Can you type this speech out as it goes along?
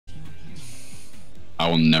I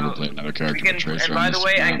will never play another character with Tracer. And by the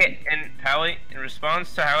way, and Pally, in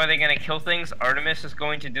response to how are they going to kill things, Artemis is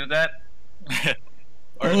going to do that.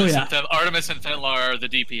 Artemis and Fenlar are the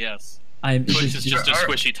DPS. Twitch is just a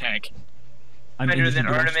squishy tank. Better than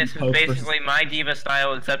Artemis is basically my diva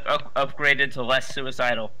style, except upgraded to less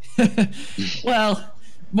suicidal. Well,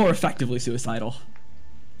 more effectively suicidal.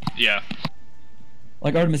 Yeah.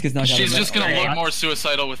 Like Artemis gets knocked out. She's just gonna look more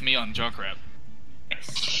suicidal with me on Junkrat.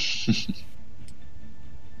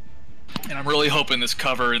 And I'm really hoping this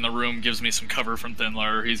cover in the room gives me some cover from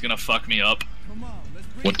Thenlar, or he's gonna fuck me up.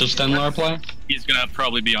 What does Thenlar play? He's gonna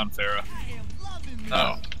probably be on Pharah.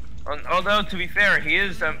 Oh. Although, to be fair, he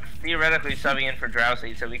is theoretically subbing in for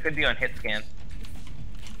Drowsy, so he could be on hit scan.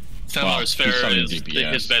 Thenlar's Pharah is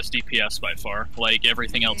his best DPS by far. Like,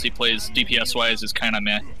 everything else he plays DPS-wise is kinda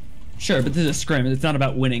meh. Sure, but this is a scrim, and it's not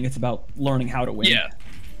about winning, it's about learning how to win. Yeah.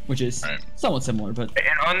 Which is somewhat similar, but...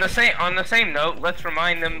 And on the same note, let's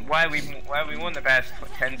remind them why we won the past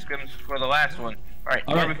 10 scrims for the last one.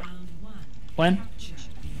 Alright. Plan?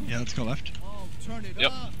 Yeah, let's go left.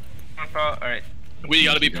 Yep. Alright. We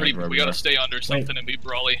gotta be we gotta stay under something and be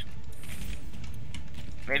brawly.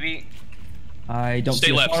 Maybe... I don't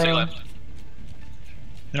stay left, stay left.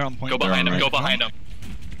 They're on point. Go behind him, go behind him.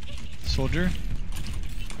 Soldier.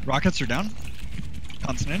 Rockets are down.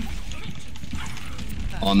 Constant in.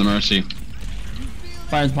 On the Mercy.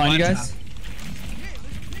 Fire's behind you guys.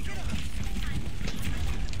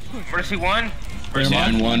 Mercy 1. Mercy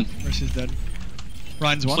Ryan 1. Mercy's dead.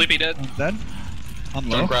 Ryan's 1. Sleepy dead. I'm dead. I'm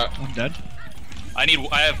low. I'm dead. I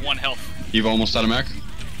have 1 health. You've almost out of mech.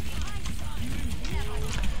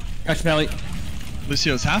 Gotcha, Pally.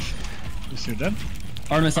 Lucio's half. Lucio dead.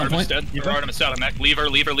 Artemis on point. Dead. Artemis out of mech. Leave her.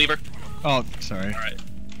 Oh, sorry. Alright.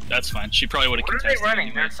 That's fine. She probably would have contested. What are they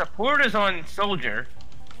running? Their support is on Soldier.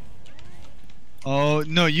 Oh,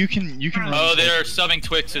 no, you can Oh, they're subbing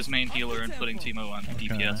Twix as main healer and putting Teemo on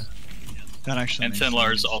DPS. That actually and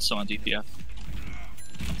Thenlar's also on DPS.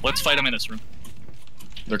 Let's fight them in this room.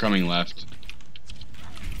 They're coming left.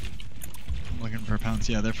 I'm looking for pounce.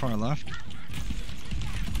 Yeah, they're far left.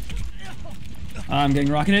 I'm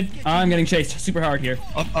getting rocketed. I'm getting chased super hard here.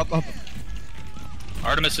 Up.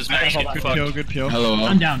 Artemis is max. Good PO. Hello.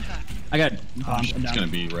 I'm down. I got It's gonna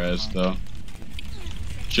be res though.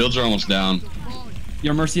 Shields are almost down.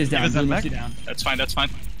 Your Mercy is down. Is that Mercy mech? down. That's fine.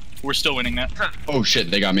 We're still winning that. Oh shit,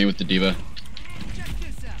 they got me with the diva.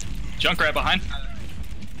 Junkrat behind.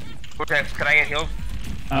 Vortex, can I get healed?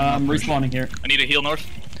 Respawning here. I need a heal north.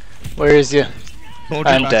 Where is you? Soldier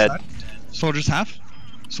I'm dead. Soldier's half.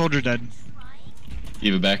 Soldier dead.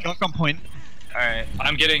 Diva back. Junk on point. Alright.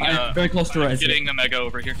 I'm getting very close to res. Getting the mega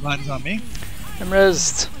over here. Ryan's on me. I'm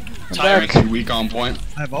rezzed. I'm Tyrant's back. weak on point.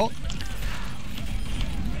 I have ult.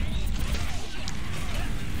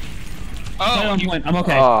 Fire on point. I'm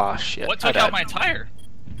okay. Oh shit. What took out my tire?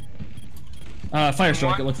 Fire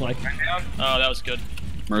strike, it looks like. Oh, that was good.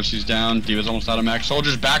 Mercy's down. Diva's almost out of mech.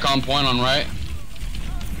 Soldier's back on point on right.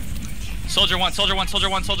 Soldier 1.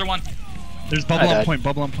 There's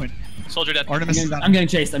bubble on point. Soldier dead. Artemis is down. I'm getting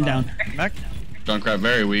chased. I'm down. Mech. Junkrat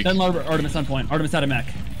very weak. Then Artemis on point. Artemis out of mech.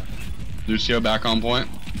 Lucio back on point.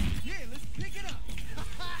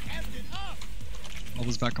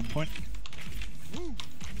 Bubble's back on point.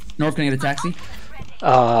 North, can I get a taxi?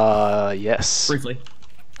 Yes. Briefly.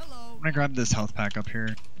 I'm gonna grab this health pack up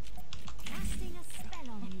here.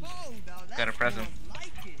 Got a present.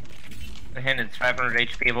 The hand is 500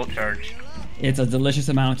 HP volt charge. It's a delicious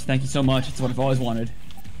amount. Thank you so much. It's what I've always wanted.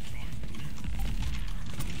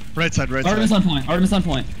 Right side. Artemis on point. Artemis on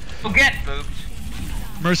point. Go get booped.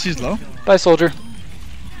 Mercy's low. Bye, soldier.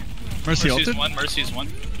 Mercy ulted. Mercy's 1.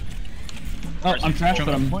 Oh, I'm trapped,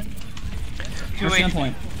 but I'm point. Mercy on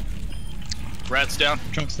point. Rat's down.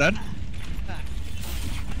 Chunk's dead.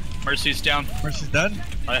 Mercy's down. Mercy's dead.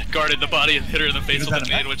 I guarded the body and hit her in the face with that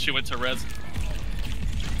a a nade when she went to res.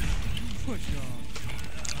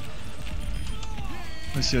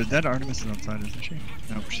 Mercy's dead. Artemis is outside, isn't she?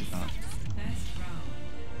 No, she's not.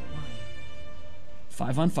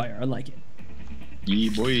 5 on fire. I like it.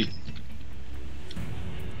 Yeah, boy.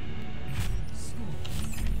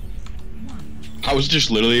 I was just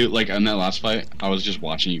literally, like, in that last fight, I was just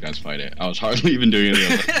watching you guys fight it. I was hardly even doing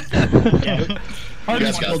anything. You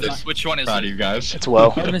guys got this. Which one is Proud it? of you guys. It's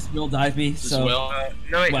well. Artemis will dive me, so...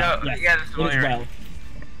 No, wait, well, no. yes. Yeah, this is It is well.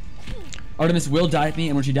 Artemis will dive me,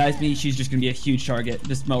 and when she dives me, she's just gonna be a huge target.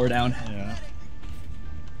 Just mow her down. Yeah.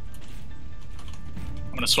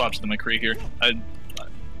 I'm gonna swap to the McCree here. I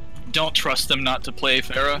don't trust them not to play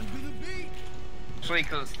Pharah. Especially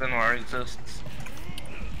because Thenlar exists.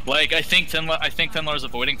 Like, I think Thenlar's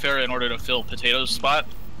avoiding Pharah in order to fill Potato's spot.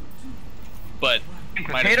 But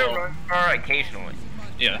Potato runs far occasionally.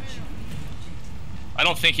 Yeah. I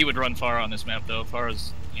don't think he would run far on this map though. Far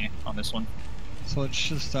as on this one. So it's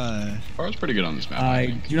just Farah's pretty good on this map. I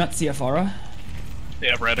do not see a Farah. They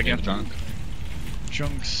have red again. Junk.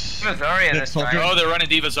 Junks. Zarya this time. Oh, they're running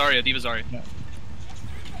Diva Zarya. Diva Zarya. Yeah.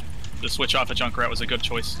 The switch off a Junkrat was a good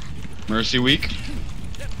choice. Mercy weak.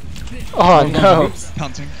 Oh no.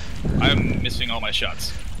 Counting. I'm missing all my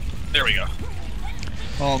shots. There we go.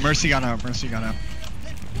 Oh, Mercy got out. Mercy got out.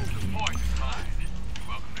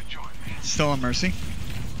 Still on Mercy.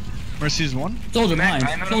 Mercy's one. Soldier behind.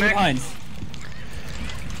 Soldier behind.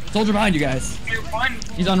 Soldier behind you guys.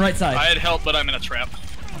 He's on right side. I had help, but I'm in a trap.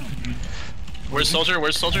 Where's Soldier?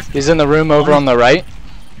 Where's Soldier? He's in the room over on the right.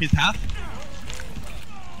 He's half.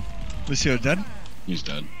 Lucio dead. He's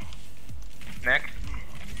dead. Next.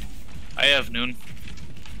 I have Noon.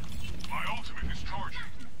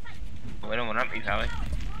 We don't want up me, Pally.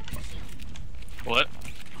 What?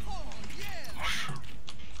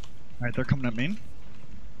 Alright, they're coming at main.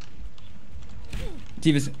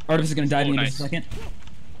 Artemis is gonna dive in nice. just a second.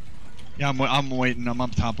 Yeah, I'm waiting. I'm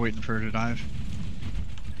up top waiting for her to dive.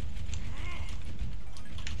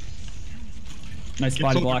 Nice Get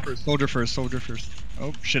body soldier block. First, soldier first. Soldier first.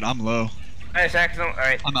 Oh shit, I'm low. Nice accident.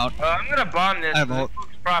 Alright. I'm out. I'm gonna bomb this. I have ult.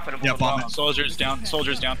 It's profitable. Yeah, bomb it. Soldier's down.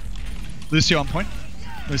 Soldier's down. Lucio on point.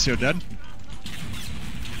 Lucio dead.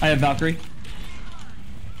 I have Valkyrie.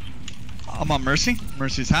 I'm on Mercy.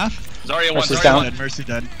 Mercy's half. Zarya one. Mercy's Zarya down. one. Dead. Mercy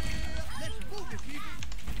dead.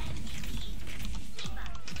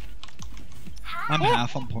 I'm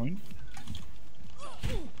half on point.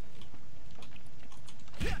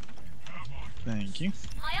 Thank you.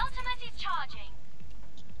 My ultimate is charging.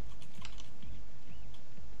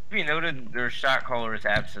 You noted their shot caller is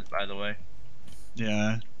absent, by the way.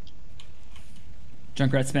 Yeah.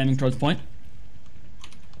 Junkrat spamming towards point.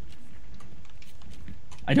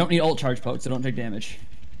 I don't need ult charge poke, so don't take damage.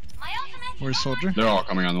 My ultimate is Where's soldier? They're all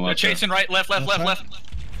coming on the They're left. chasing right, left, left, left, left.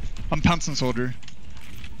 I'm pouncing soldier.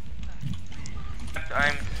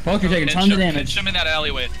 I'm. Poke, you're taking Pinch tons of him, damage. pinch him in that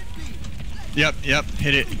alleyway. Yep,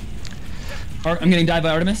 hit it. I'm getting dived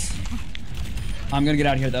by Artemis. I'm gonna get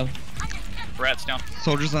out of here though. Rat's down.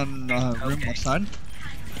 Soldiers on room left side.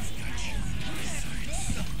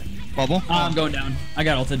 Bubble. I'm going down. I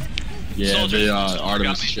got ulted. Yeah, Soldier the got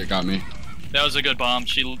Artemis me. shit got me. That was a good bomb.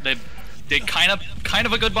 They did kind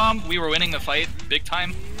of a good bomb. We were winning the fight big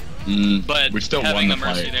time. But we still having won the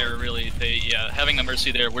the Mercy fight. there really, having the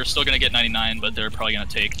Mercy there, we're still gonna get 99, but they're probably gonna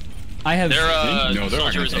take. I have. Their No, they're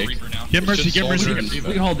not Soldier gonna is a take. Reaper now. Get Mercy, just get Mercy. soldier and Diva.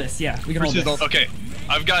 We can hold this. Yeah, we can hold Mercy's this. ult. Okay,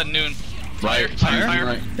 I've got Noon. Right, Tire?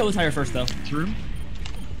 right. Kill the tire first though. Through.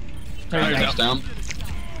 Tire Alright, down. That's down.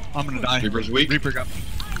 I'm gonna die. Reaper's weak. Reaper got.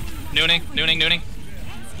 Nooning.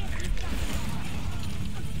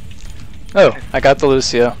 Oh, I got the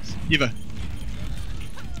Lucio. Diva.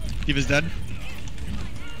 Diva's dead.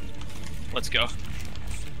 Let's go.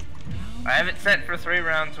 I have it set for 3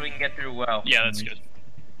 rounds so we can get through well. Yeah, that's good.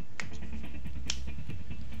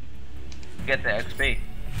 Get the XP.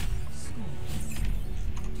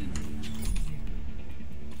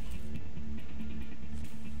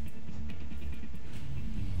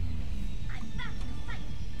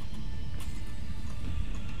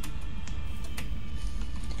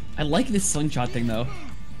 I like this slingshot thing though.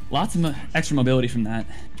 Lots of extra mobility from that.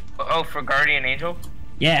 Oh, for Guardian Angel?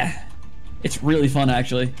 Yeah, it's really fun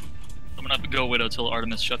actually. I'm gonna go Widow till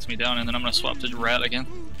Artemis shuts me down, and then I'm gonna swap to Rat again.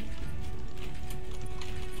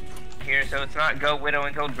 Here, so it's not go Widow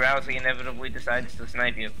until Drowsy inevitably decides to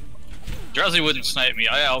snipe you. Drowsy wouldn't snipe me.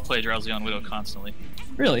 I'll play Drowsy on Widow constantly.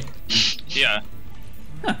 Really? Yeah.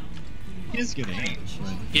 Huh. He is good aim.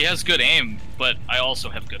 But He has good aim, but I also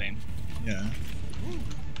have good aim. yeah.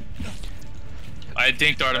 I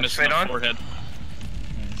dinked Artemis in Straight the on? forehead.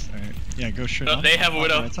 Nice. Alright. Yeah, go straight on. They have a On the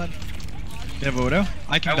Widow. right side. They have a Widow?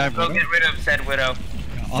 I I can will dive go Widow. get rid of said Widow.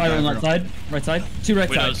 Yeah, I'll Fire dive on Widow. left side, right side, 2 right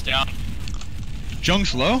Widow's sides. down.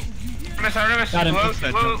 Junk's low? Artemis, Got him. low, Junk's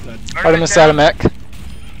dead, low. Junk's dead. Artemis out of mech.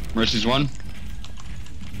 Mercy's one.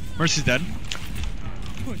 Mercy's dead.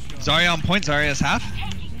 Zarya on point. Zarya's half.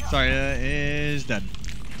 Zarya is dead.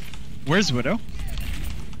 Where's Widow?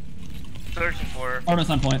 Searching for her. Artemis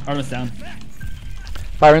on point. Artemis down.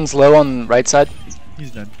 Byron's low on right side.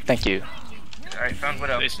 He's dead. Thank you. Alright, found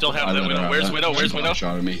Widow. They still have the Widow. Where's Widow? Where's Widow?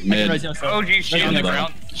 Shot at me. Right, Mid. yeah, so- Oh, geez, She on the Widow.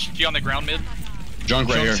 ground. She on the ground mid. Junk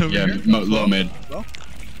right Junk's here. over Yeah, here. low mid. Low?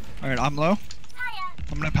 Alright, I'm low.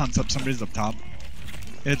 I'm gonna pounce up. Somebody's up top.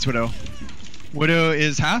 It's Widow. Widow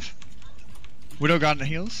is half. Widow got in the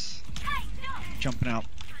heels. Jumping out.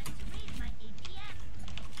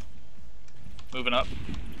 Moving up.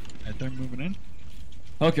 Right, they're moving in.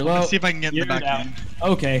 Poke your low. Let's see if I can get in the back lane.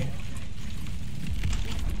 Okay.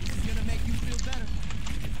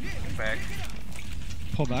 Back.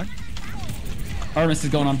 Pull back. Artemis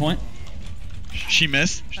is going on point. She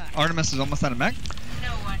missed. Artemis is almost out of mech. No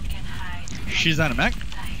one can hide. She's out of mech.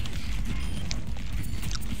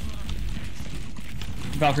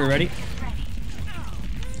 Valkyrie ready.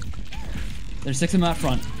 There's 6 of them out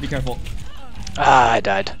front. Be careful. Ah, I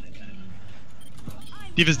died.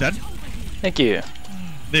 D.Va's dead. Thank you.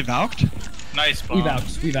 They Valked. Nice bomb. We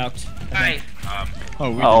vouched. We vouched. Nice.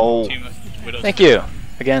 Oh, we Oh, Team Widow's thank you.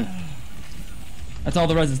 Again. That's all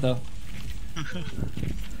the reses though.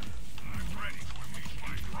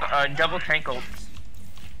 Double tank ults.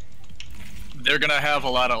 They're gonna have a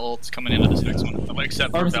lot of ults coming into this next one,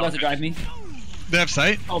 except for Artemis is about to Valkyrie. drive me. They have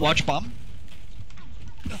sight. Oh, watch bomb.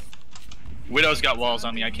 Widow's got walls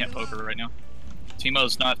on me. I can't poke her right now.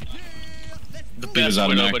 Teemo's not the was best out of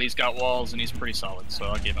Widow, mech. but he's got walls and he's pretty solid, so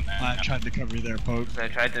I'll give him that. I tried to cover their poke. So I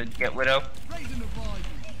tried to get Widow.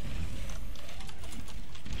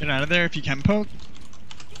 Get out of there if you can poke.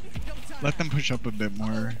 Let them push up a bit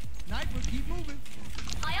more.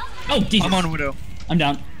 Oh, Jesus. I'm on Widow. I'm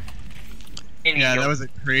down. Yeah, that was a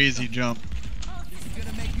crazy jump.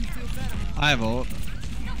 I have ult.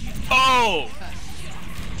 Oh!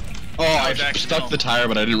 Oh, I was actually stuck the tire,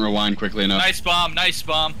 but I didn't rewind quickly enough. Nice bomb, nice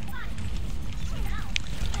bomb.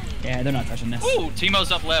 Yeah, they're not touching this. Ooh,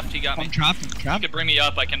 Teemo's up left. He got me. I'm trapped. I'm He trapped. could bring me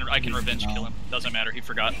up. I can revenge kill him. Doesn't matter. He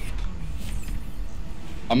forgot.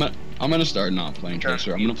 I'm gonna start not playing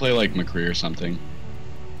Tracer. I'm gonna play like McCree or something.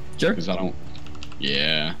 Sure. Because I don't.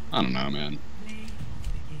 Yeah, I don't know, man.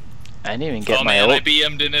 I didn't even get Oh my man, I ult.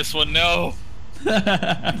 BM'd in this one. No.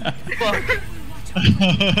 Fuck.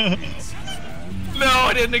 No,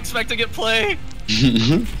 I didn't expect to get play.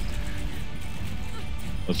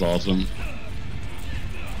 That's awesome.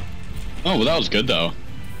 Oh, well, that was good though.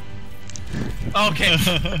 Okay,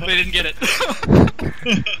 they didn't get it.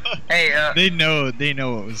 Hey, They know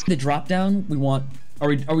what was. The drop down. We want. Are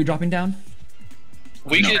we dropping down?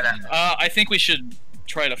 We No. could. I think we should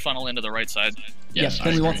try to funnel into the right side. Yes, Yeah. I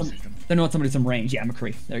Then we agree. want some. Then we want somebody with some range. Yeah,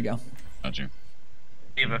 McCree. There you go. Got you.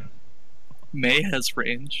 D.Va. May has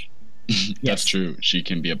range. Yes. That's true. She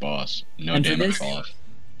can be a boss. No And for damage this- boss.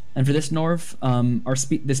 And for this Norv,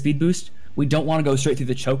 the speed boost, we don't want to go straight through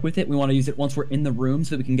the choke with it. We want to use it once we're in the room so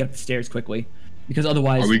that we can get up the stairs quickly. Because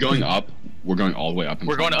otherwise, Are we going up? We're going all the way up. And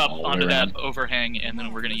We're going up all the way onto around? that overhang, and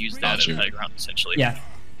then we're going to use that as Gotcha. high ground essentially. Yeah.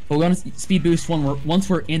 But we want to speed boost once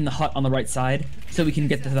we're in the hut on the right side, so we can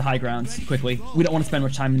get to the high grounds quickly. We don't want to spend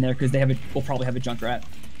much time in there because we'll probably have a Junkrat.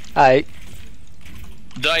 I.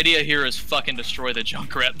 The idea here is fucking destroy the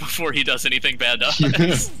Junkrat before he does anything bad to us.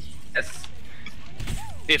 Yes.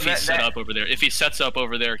 If he That- set that- up over there, if he sets up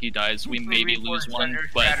over there, he dies. We maybe lose one,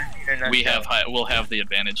 but we'll have the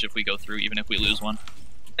advantage if we go through, even if we lose one.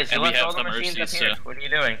 Hey, so and we let's have all the the machines mercies, up here. so- What are you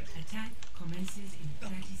doing? Attack commences in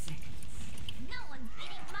 30 seconds.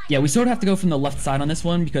 Yeah, we sort of have to go from the left side on this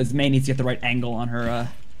one because May needs to get the right angle on her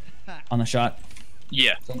on the shot.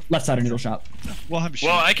 Yeah. So left side of noodle shot. We'll have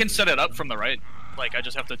shield. Well, I can set it up from the right. Like, I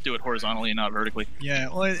just have to do it horizontally and not vertically. Yeah.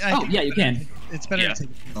 Well, Oh yeah, you can. It's better Yeah. to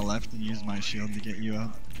take it from the left and use my shield to get you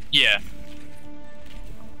up. Yeah.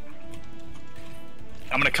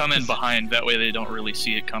 I'm gonna come in behind, that way they don't really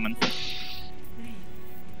see it coming. 3,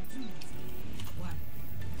 2, 1.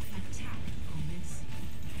 Attack commencing.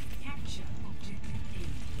 Capture objective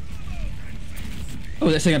A. Oh,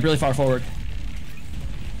 they're setting up really far forward.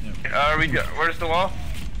 Where's the wall?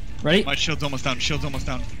 Ready? My shield's almost down. Shield's almost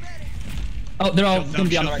down. Oh, they're all Shield going to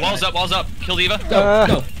be on the down, right Walls side. up, walls up. Kill D.Va. Go,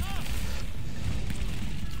 go.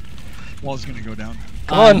 Wall's gonna go down.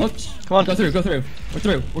 Come on. Oops. Come on. Go through, go through. We're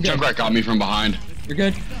through. We're good. Junkrat got me from behind. You're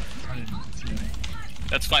good. I didn't see it.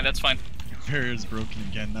 That's fine, that's fine. Barrier's broken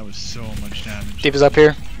again. That was so much damage. D.Va's up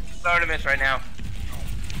here. Artemis right now.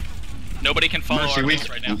 Nobody can follow Mercy our weak.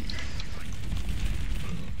 right now.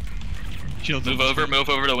 Shield's Move almost over, down. move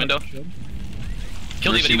over to window. Kill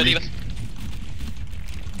D.Va, Mercy D.Va, weak. D.Va.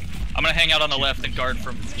 I'm gonna hang out on the left and guard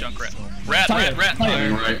from Junkrat. Rat, Fire, rat, rat. fire.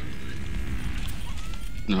 Going right.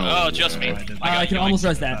 No. Oh, just me. I did I got I you can going. almost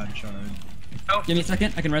res that. Bad shot. Give me a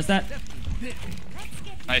second. I can res that.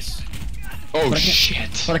 Nice. Oh But I can't-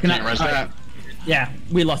 shit. but I cannot- Can't res alright. that. Yeah,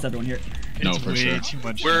 we lost everyone here. No, It's for way sure. too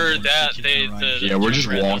much We're damage to that- keep they- them the- right. Yeah, we're just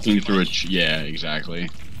Junkrat, walking that's through too it. much. Yeah, exactly.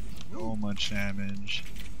 So much damage.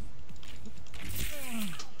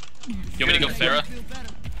 You want me to go Pharah?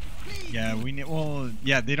 Yeah, we need. Well,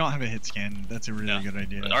 yeah, they don't have a hit scan. That's a really No. good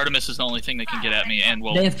idea. Artemis is the only thing that can get at me, and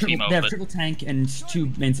we'll They have team triple, up, they have but triple tank and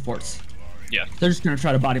 2 main supports. yeah. They're just gonna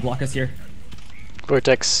try to body block us here.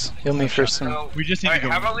 Vortex, heal me first. So, We just need to go.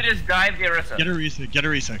 how about we just dive the Orisa? Get a reset. Get a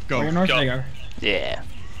reset. Go. We're north. Go. There you are. Yeah.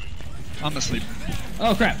 I'm asleep.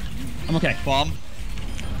 Oh crap. I'm okay. Bomb.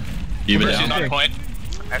 Even Mercy's down. on point.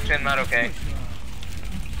 Actually, I'm not okay.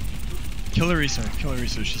 Kill a reset. Kill a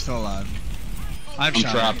reset. She's still alive. I'm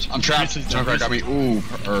trapped. I'm trapped. Reset's Junkrat got me. Ooh,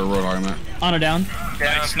 or road argument. Honor down.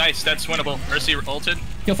 Nice, nice. That's winnable. Mercy ulted.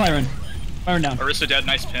 Kill Firen. Firen down. Orisa dead.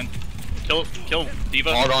 Nice pin. Kill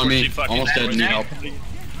Diva. Hard on before me. she fucking Almost dead. dies. Need help.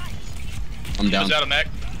 I'm down. Diva's out of mech.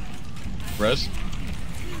 Res.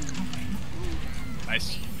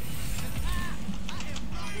 Nice.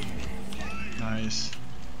 Nice.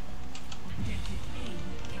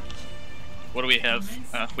 What do we have?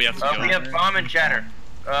 We have to go. We have bomb and shatter.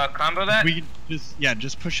 Combo that? We can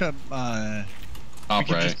just push up. We Top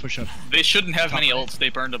can right. just push up. They shouldn't have Top many right. ults. They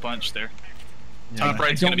burned a bunch there. Yeah. Top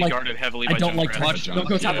right's I gonna don't be like- guarded heavily by I don't like Junkrat. touch. Don't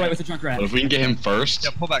go top Yeah. right with the But Junkrat. if we can get him first, Yeah,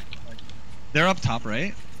 pull back. They're up top,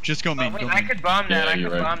 right? Just go main. Wait, Go I main. could bomb that. Yeah, I you're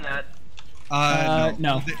could right. bomb that.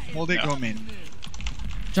 No. No. Hold it. No. Go main.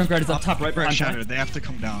 Junkrat is up top right behind shatter. Shatter. They have to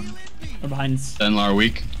come down. Or behind. Zenlar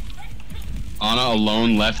weak. Ana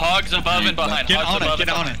alone left. Hogs above and behind. Get Hogs on above it.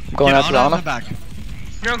 Get and on behind. it. Going Get after on Ana. in the back.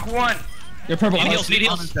 Junk 1. You're purple. Need Alex. heals, need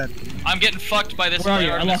heals. Ana's dead. I'm getting fucked by this Where are guy, you?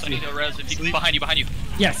 I Artemis. lost I you. need a res. If you, Sleep. behind you.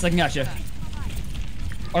 Yes, I can got you.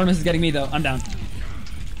 Artemis is getting me though. I'm down.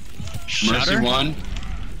 Mercy Shatter. 1.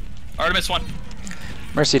 Artemis 1.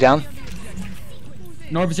 Mercy down.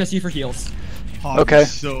 Norv is just you for heals. Hog Okay.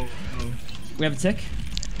 is so low. We have a tick.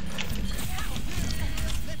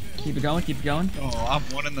 Keep it going. Keep it going. Oh, I'm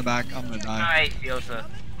one in the back. I'm gonna die. Nice, Yosa.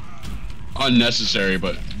 Unnecessary,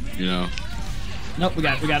 but you know. Nope. We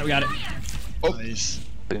got it. We got it. We got it. Oh. Nice.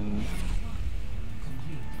 Boom.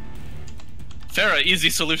 Pharah, easy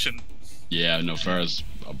solution. Yeah, no, Farah's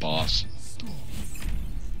a boss.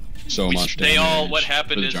 So much They all. damage What for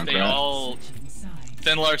happened the is they Junkrat. all.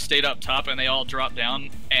 Thenlar stayed up top and they all dropped down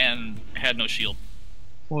and had no shield.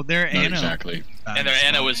 Well, their Not Ana. exactly. And their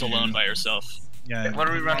Ana was alone by herself. Yeah. What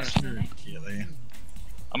are we running? Immediately.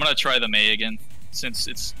 I'm gonna try the Mei again since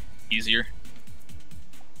it's easier.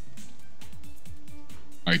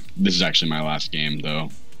 Alright, this is actually my last game though.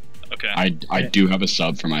 Okay. I do have a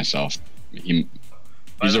sub for myself. He's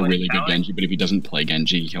the a way, really good Alex? Genji, but if he doesn't play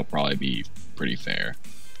Genji, he'll probably be pretty fair.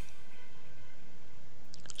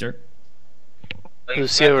 Sure.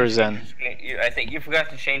 Lucio or Zen? I think you forgot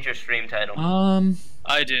to change your stream title.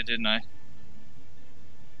 I did, didn't I?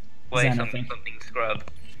 Play Zen, I something, think. something scrub.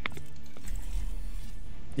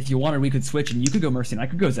 If you wanted, we could switch, and you could go Mercy, and I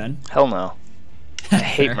could go Zen. Hell no. I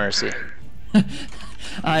hate Fair. Mercy.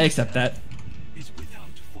 I accept that.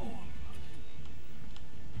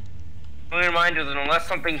 Let me remind you that unless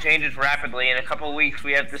something changes rapidly, in a couple of weeks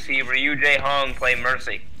we have to see Ryu Jae Hong play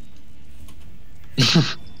Mercy.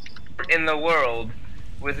 In the world,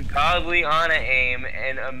 with godly Ana aim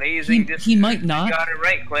and amazing He might not. got it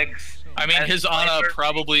right clicks. I mean, as his my Ana Mercy.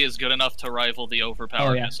 probably is good enough to rival the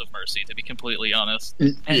overpoweredness of Mercy, to be completely honest.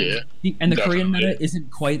 And, Yeah, and the Korean definitely. meta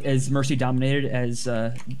isn't quite as Mercy dominated as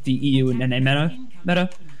the EU and NA meta.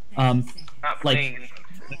 Not like- playing.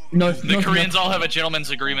 The Koreans all have a gentleman's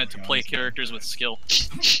agreement to play characters with skill.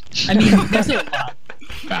 I mean, there's a lot.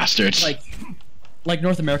 Bastards. Like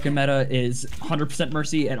North American meta is 100%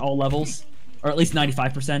 Mercy at all levels, or at least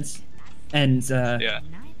 95%, and Yeah,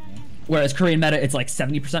 whereas Korean meta it's like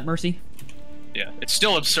 70% Mercy. yeah. It's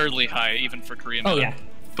still absurdly high, even for Korean. Oh meta. yeah.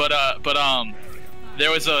 But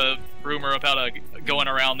there was a rumor about going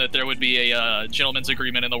around that there would be a gentleman's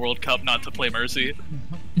agreement in the World Cup not to play Mercy.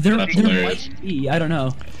 There That's might hilarious. be. I don't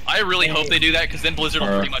know. I really hope they do that, because then Blizzard will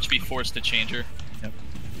pretty much be forced to change her. Yep.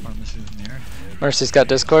 Pharmacy's in the air. Mercy's got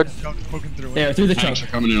Discord. Poking through it. There, through the choke. Tanks are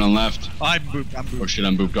coming in on left. I'm booped. I'm Oh booped. shit,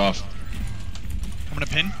 I'm booped off. I'm gonna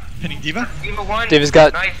pin. Pinning Diva. Diva 1. Diva's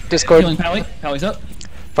got nice. Discord. Healing Pally. Pally's up.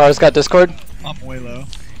 Farah's got Discord. I'm way low.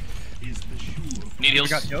 Need We heals.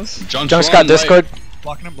 got heals. Junk's got Discord.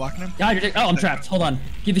 Blocking him. Blocking him. God, oh, I'm trapped. Hold on.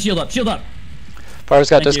 Keep the shield up. Shield up. Farah's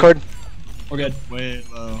got Thank you. Discord. We're good. Way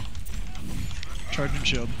low. Charging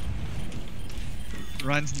shield.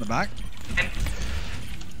 Ryan's in the back.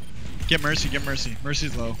 Get Mercy. Get Mercy.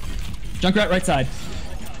 Mercy's low. Junkrat right side.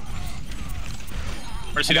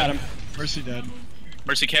 Mercy I got dead. him. Mercy dead.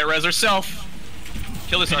 Mercy can't res herself.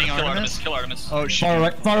 Kill this Hitting Artemis. Kill Artemis? Artemis. Oh shit.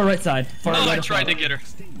 Far right side. Far Oh, right. I of tried to far. get her.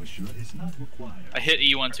 I hit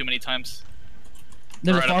E1 too many times.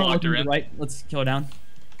 There's Alright, a I far blocked looking her to in. the right. Let's kill her down.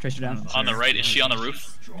 Trace her down. On the right, is she on the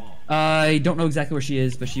roof? I don't know exactly where she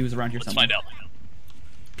is, but she was around here Let's somewhere.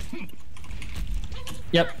 find out.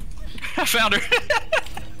 Yep. I found her.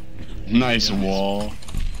 Nice wall.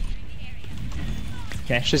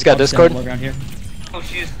 Okay. She's got I'll just Discord. send her around here. Oh,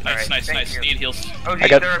 she's. Nice, Alright, nice, thank nice. you. Need heals. Oh, I geez,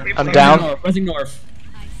 got- there are people I'm that- down. Resing north.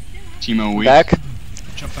 Timo weak. Back.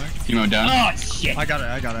 Jump back. Timo down. Oh shit. I got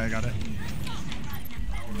it.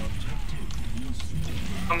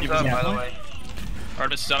 Thumbs Keep up, his by the point. way.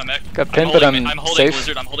 Artemis is on a mech. Got pinned, but I'm holding safe.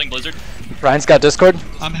 Blizzard. I'm holding Blizzard. Ryan's got Discord.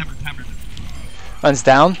 I'm hammered. Ryan's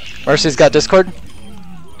down. Mercy's got Discord.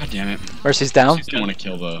 God damn it. Mercy's down. She's I didn't want to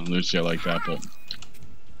kill the Lucio like that, but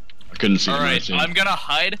I couldn't see the Alright, Mercy. I'm gonna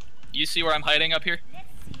hide. You see where I'm hiding up here?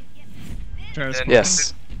 Ferris.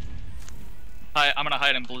 Yes. Hi, I'm gonna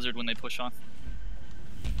hide in Blizzard when they push on.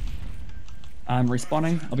 I'm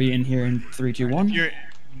respawning. I'll be in here in 3, 2, 1. If you're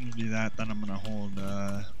gonna do that, then I'm gonna hold.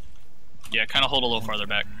 Yeah, kind of hold a little farther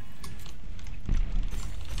back.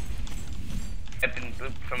 I've been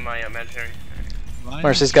booped from my imaginary. Ryan.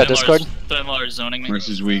 Mercy's got Discord. Thinlar's zoning me.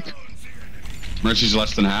 Mercy's weak. Mercy's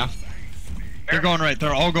less than half. They're going right.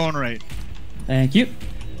 They're all going right. Thank you.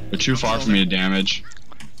 They're too far for me to damage.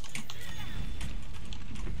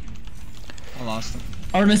 I lost them.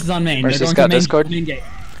 Artemis is on main. Mercy's They're going got to main, Discord. main gate.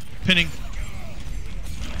 Pinning.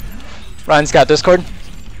 Ryan's got Discord.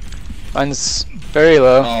 Ryan's very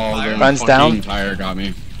low. Oh, the Ryan's fucking down. tire got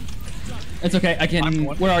me. It's okay. I can. I'm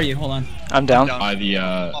one. Where are you? Hold on. I'm down. By the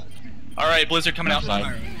Alright, Blizzard coming out.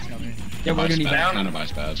 side. Yeah, we're gonna need that. Kind of by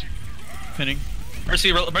spaz. Pinning.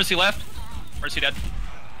 Mercy left. Mercy dead.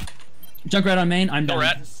 Junkrat on main. I'm No down.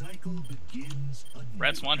 rat.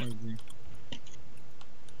 Rat's one.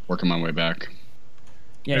 Working my way back.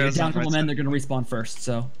 Yeah, you're There's down a on couple right men. side. They're gonna respawn first,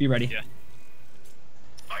 so be ready. Yeah.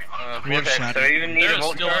 We have Vortex, shadow. so you even need a They're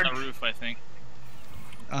volt still on charge? the roof, I think.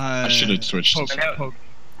 I should have switched. Poke, Out. poke.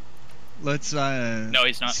 Let's No,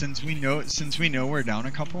 he's not. Since we know we're down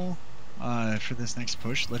a couple, for this next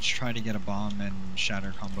push, let's try to get a bomb and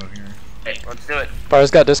shatter combo here. Hey, let's do it.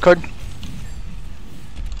 Bar's got Discord.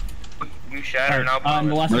 You shatter and I'll the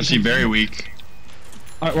bomb it. last Mercy one. very weak.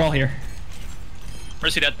 Alright, we're all here.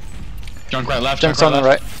 Mercy dead. Junkrat left. Junk's Junkrat on the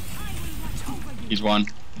left. right. He's one.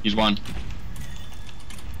 He's one.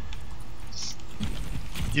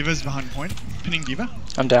 Diva's behind point. Pinning Diva.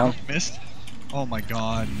 I'm down. Missed. Oh my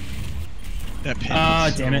god. That pin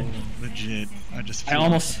is damn it. legit. I just I flew off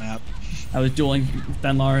almost- the map. I was dueling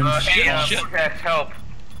Benlar and. Hey, shit. Vortex, help.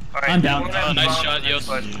 Alright, I'm down. we'll have Oh, nice bomb shot, this, Yos.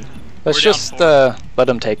 but- Yeah. Let's We're down just 4. let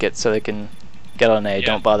them take it so they can get on A. Yeah.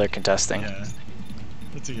 Don't bother contesting. Yeah.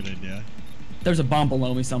 That's a good idea. There's a bomb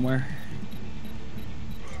below me somewhere.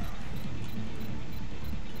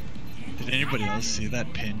 Did anybody else see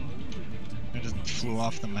that pin? I just flew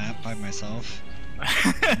off the map by myself.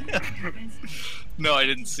 No, I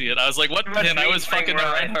didn't see it. I was like, what Too much pin? I was playing fucking the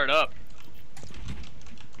Ryan. Reinhardt up.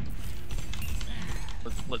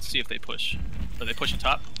 Let's see if they push. Are they pushing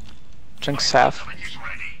top? Junk's half.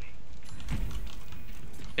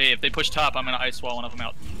 Hey, if they push top, I'm gonna ice wall one of them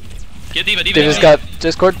out. Get Diva, Diva. Diva's Diva. got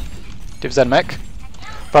Discord. Diva's got mech.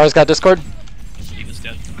 Bar's got Discord. Diva's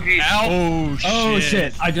dead. Jeez. Ow! Oh shit. Oh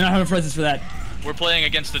shit! I do not have a presence for that. We're playing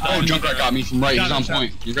against the Oh, Diamond. Junkrat got me from right. He's Shot, on shot.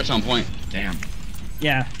 point. Junkrat's on point. Damn.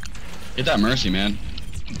 Yeah. Get that Mercy, man.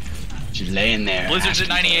 She's laying there. Blizzard's at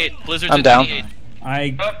 98. Blizzard's I'm at down. 98.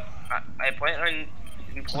 I. Oh, I plan on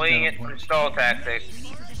employing it for stall tactics.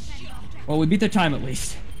 Well, we beat their time at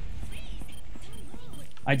least.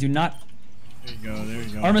 I do not. There you go, there you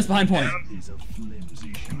go. Artemis behind point.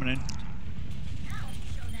 Coming in.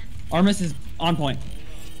 Artemis is on point.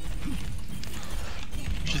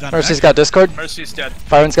 She's on Mercy's back. got Discord. Mercy's dead.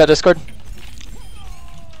 Byron's got Discord.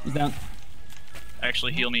 He's down.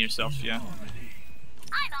 Actually, heal me yourself, yeah. I'm on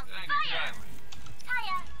fire.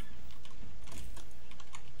 Fire.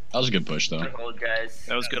 That was a good push, though. Hold, guys.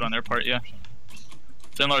 That was good on their part, yeah.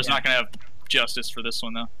 Thinlar's not gonna have justice for this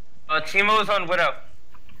one, though. Timo's on Widow.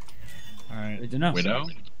 They Alright. do know. Widow?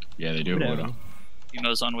 Yeah, they do. Widow. Widow.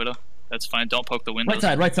 Timo's on Widow. That's fine. Don't poke the windows. Right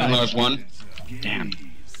side, right side. Thinlar's one. Damn.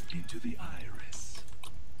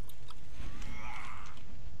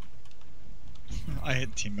 I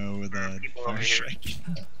hit Timo with a People over fire here. strike.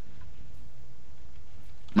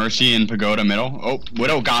 Mercy and Pagoda middle. Oh,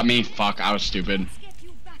 Widow got me. Fuck, I was stupid.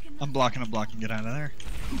 I'm blocking, get out of there.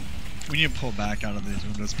 We need to pull back out of these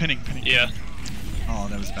windows. Pinning. Yeah. Oh,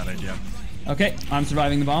 that was a bad idea. Okay, I'm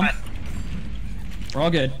surviving the bomb. We're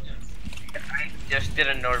all good. I just did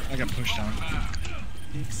a nerf. I got pushed down.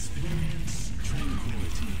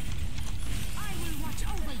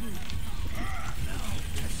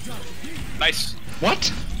 Nice.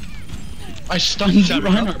 What? I stunned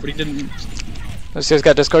Reinhardt, but he didn't. Lucy's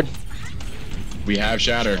got Discord. We have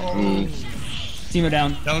Shatter. Ooh, Timo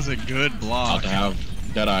down. That was a good about block. to have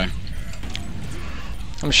Deadeye.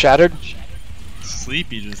 I'm shattered.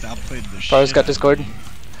 Sleepy just outplayed the shit. Bar's got Discord.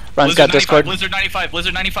 Ryan's got Discord. Blizzard 95.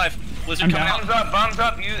 Blizzard 95. Blizzard coming out. Bombs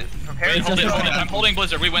up. You prepare. Hold it. I'm holding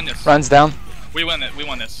Blizzard. We win this. Ryan's down. We win it. We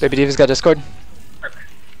won this. Baby Diva's got Discord.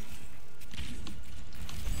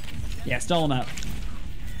 Yeah, stall him out.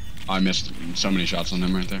 I missed so many shots on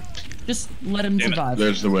him right there. Just let him survive.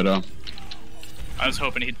 There's the Widow. I was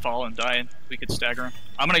hoping he'd fall and die and we could stagger him.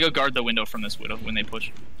 I'm gonna go guard the window from this Widow when they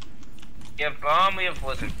push. We have bomb, we have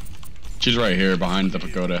Blizzard. She's right here behind the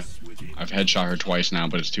pagoda. I've headshot her twice now,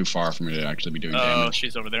 but it's too far for me to actually be doing damage. Oh,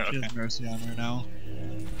 she's over there. She Okay. has Mercy on her now.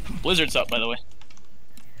 Blizzard's up, by the way.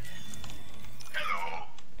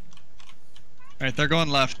 Alright, they're going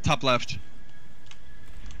left, top left.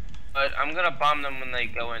 But I'm gonna bomb them when they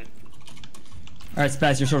go in. Alright,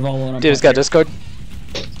 Spaz, you're sort of all alone. on Diva's top got here. Discord.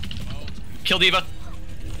 Kill Diva.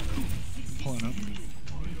 I'm pulling up.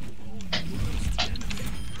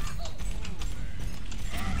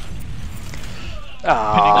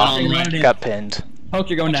 Ah, Right. got pinned. Poke,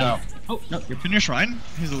 you're going Watch down. out. Oh, no, you're... Finish Ryan.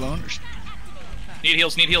 He's alone. Need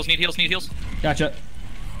heals, need heals, need heals, need heals. Gotcha.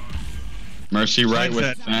 Mercy right with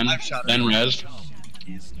Dead. Fen. I've shot her. Fen res.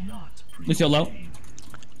 Lucio low.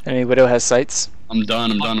 Enemy Widow has sights. I'm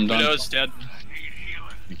done. Widow's dead.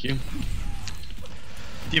 Thank you.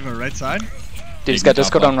 Diva, right side. Diva's got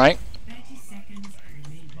Discord on right. 30 seconds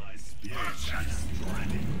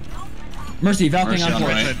remaining. Mercy, Valking Mercy on on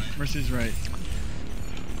point. right. Right side. Mercy's right.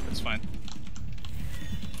 That's fine.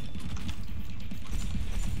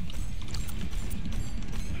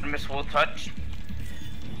 Miss will touch.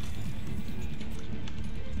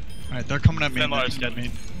 Alright, they're coming at me. Fenlar's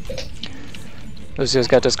dead. Lucio's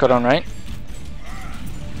got Discord on right.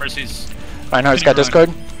 Mercy's. Reinhardt's got Continue,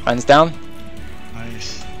 Discord. Ryan's down.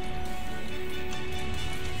 Nice.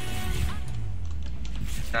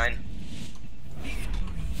 9.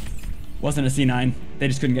 Wasn't a C9. They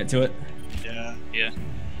just couldn't get to it. Yeah. Yeah.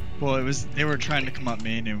 Well, it was. They were trying to come up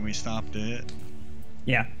main and we stopped it.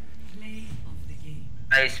 Yeah. Play of the game.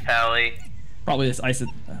 Nice, Pally. Probably this ice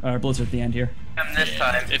at, Blizzard at the end here. Come this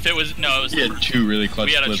time. If it was no, it was He had 2 really clutch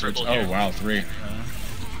We had a blizzards. triple here. Oh wow, 3.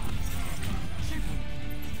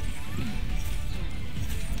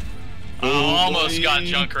 Oh, almost got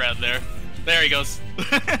Junkrat there. There he goes.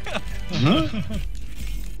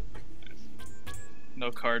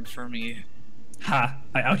 No card for me. Ha!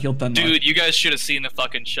 I out-healed Dunlop. Dude, you guys should have seen the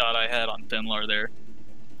fucking shot I had on Thinlar there.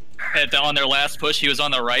 On their last push, he was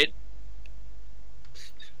on the right.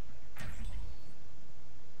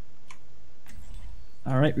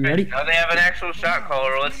 Alright, we ready? Now they have an actual shot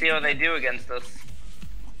caller. Let's see how they do against us.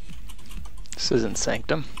 This isn't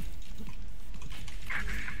Sanctum.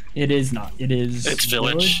 It is not. It is... It's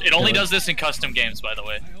Village. It only Village. does this in custom games, by the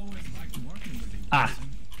way. Ah.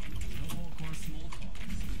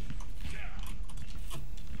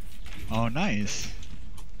 Oh, nice.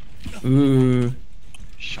 Ooh.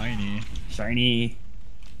 Shiny. Shiny.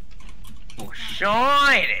 Oh,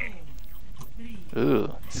 shine it!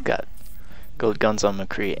 Ooh, he's got gold guns on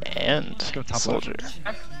McCree and Go top Soldier.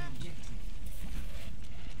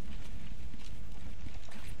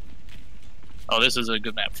 Oh, this is a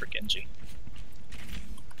good map for Genji.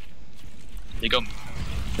 They go.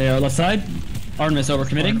 They are left side. Artemis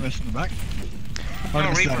overcommitting. Artemis in the back.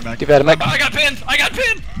 Artemis is out of back. Diva had a mech. Oh, I got pinned! I got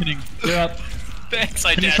pinned! Hitting. You're up. Thanks,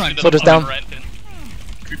 I Finish dashed line. into Soldier's the down. right pin.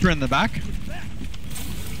 Creeper in the back.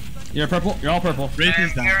 You're purple. You're all purple. Wraith I'm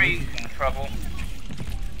is down. very in trouble.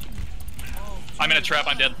 I'm in a trap,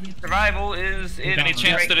 I'm dead. Survival is in. Any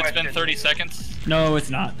chance great that it's question. been 30 seconds? No, it's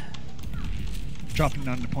not. Dropping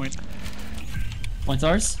down to point. Points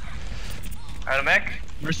ours. Out of mech.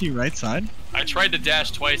 Mercy right side. I tried to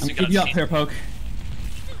dash twice I'm and gonna keep you got up seen. there, Poke.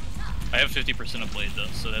 I have 50% of blade though,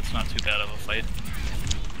 so that's not too bad of a fight.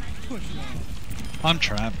 I'm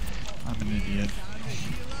trapped. I'm an idiot.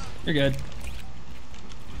 You're good.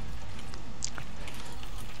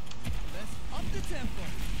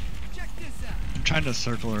 I'm trying to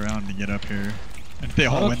circle around to get up here. And they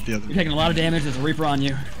all Poke, went the other you're taking a lot of damage. There's a Reaper on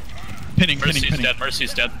you. Pinning, Mercy's pinning. dead,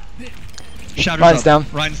 Mercy's dead. Shadow's Ryan's up. down.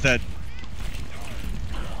 Ryan's dead.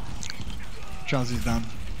 Drowsy's down.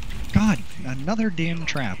 God, another damn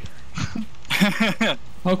trap.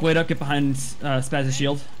 Poke, wait up. Get behind Spaz's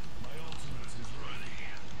shield.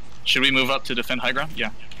 Should we move up to defend high ground?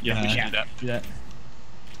 Yeah. Yeah, we should do that. Do that.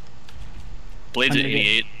 Blade's I'm at gonna get-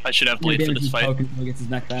 88. I should have blade for Damage this fight. Poke until he gets his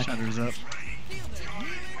neck back. Shadow's up.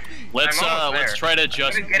 Let's I'm almost let's there. try to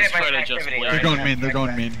adjust. I'm gonna get Let's it by try to adjust activity, blade. They're right? going main, they're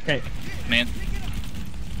going main. Okay. Man.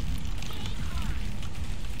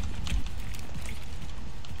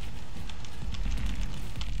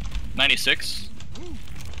 $96.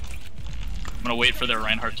 I'm gonna wait for their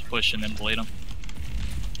Reinhardt to push and then blade him.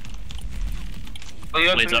 Well, you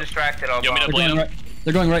have Blades been up. distracted all You want me to bomb. blade We're him? going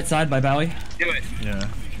They're going right side by Bowie. Do it. Yeah.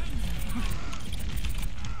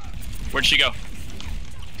 Where'd she go?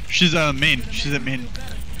 She's main. She's at main.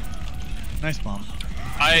 Nice bomb.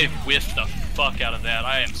 I whiffed the fuck out of that.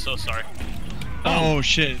 I am so sorry. Oh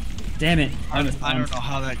shit. Damn it. I don't know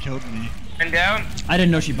how that killed me. And down. I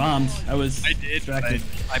didn't know she bombed. I was I did. distracted.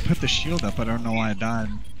 I put the shield up. I don't know why I died.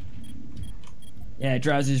 Yeah,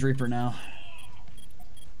 Drowsy's Reaper now.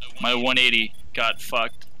 My 180 got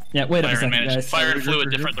fucked. Yeah, wait up a second, guys. Fire flew a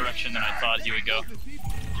different direction than I thought he would go.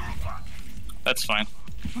 That's fine.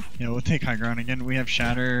 Yeah, we'll take high ground again. We have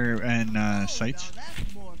Shatter and Sights.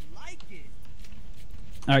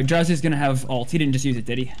 Alright, Drowsy's gonna have ult. He didn't just use it,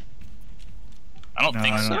 did he? I don't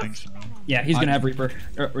think so. think so. Yeah, he's gonna have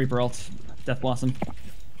Reaper ult. Death Blossom.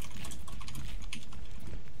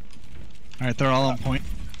 Alright, they're all on point.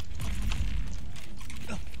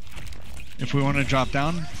 If we want to drop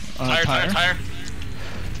down, Tire.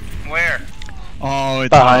 Where? Oh, it's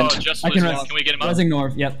Behind. Oh, just I can can we get him up? Resing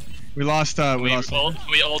Norv, yep. we lost. Can we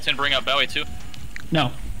ult and bring up Bowie too?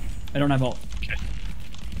 No, I don't have ult. Okay.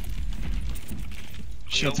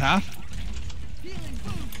 Shield's half.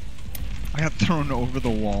 I got thrown over the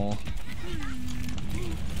wall.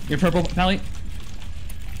 Your purple, Pally?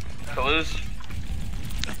 Toulouse.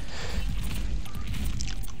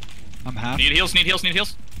 I'm half. Need heals.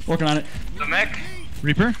 Working on it. The mech.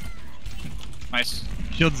 Reaper. Nice.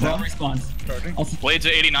 Shield's Well, down. respawns. Also, Blades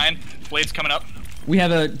at 89. Blades coming up. we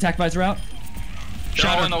have a attack visor out. They're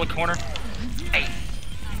all in the corner.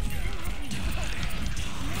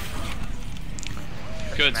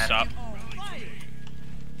 Good stop.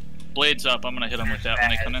 Blades up. I'm gonna hit them with that when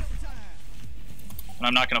they come in. And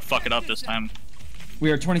I'm not gonna fuck it up this time.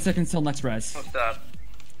 We are 20 seconds till next res. What's up?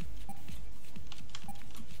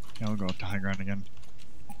 Yeah, I'll go up to high ground again.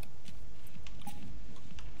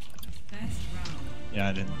 Best round. Yeah,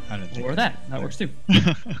 I didn't think. Or that. That works too.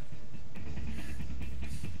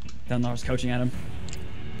 Dunlar's coaching at him.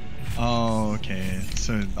 Oh, okay.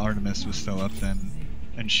 So Artemis was still up then,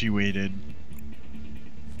 and she waited.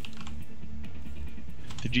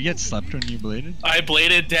 Did you get slept when you bladed? I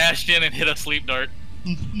bladed, dashed in, and hit a sleep dart.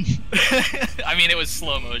 I mean, it was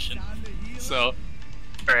slow motion, so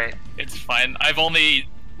Alright. it's fine. I've only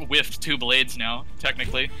whiffed 2 blades now,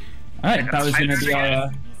 technically. Alright, that was gonna be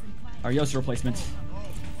our Yosa replacement.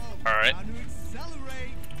 Alright.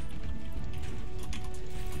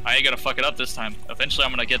 I ain't gonna fuck it up this time. Eventually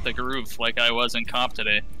I'm gonna get the groove like I was in comp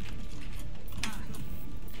today.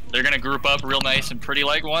 They're gonna group up real nice and pretty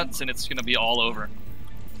like once, and it's gonna be all over.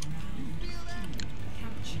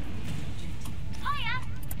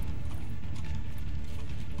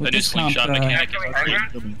 The new slingshot mechanic is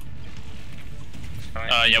great.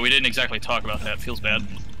 Yeah, we didn't exactly talk about that. Feels bad.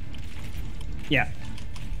 Yeah.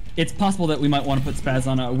 It's possible that we might want to put Spaz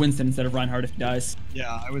on Winston instead of Reinhardt if he dies.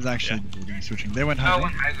 Yeah, I was actually debating switching. They went Oh, high.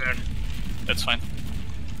 high ground. That's fine.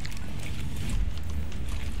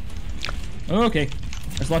 Okay.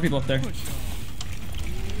 There's a lot of people up there. Give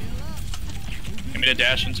me to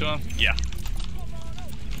dash into him? Yeah.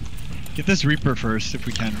 Get this Reaper first if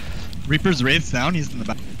we can. Reaper's Wraith's down. He's in the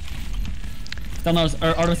back. Dunlar's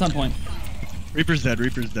Artemis on point. Reaper's dead.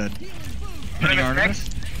 Reaper's dead. Pinning Artemis.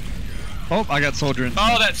 Oh, I got Soldier in.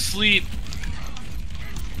 Oh, that sleep!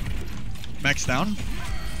 Max down.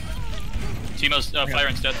 Timo's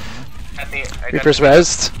Firen's dead. Reaper's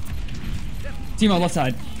rezzed. Timo, left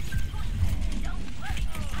side.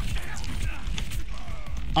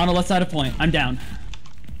 Ana, left side of point. I'm down.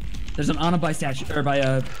 There's an Ana by statue, or by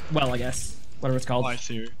a well, I guess. Whatever it's called. Oh, I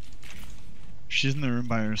see her. She's in the room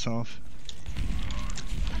by herself.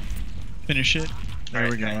 Finish it. There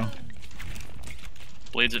we go.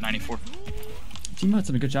 Blades at 94. Timo had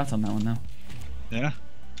some good shots on that one, though. Yeah.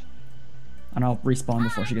 And I'll respawn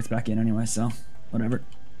before she gets back in anyway, so whatever.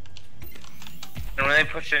 And when they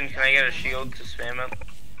push in, can I get a shield to spam it?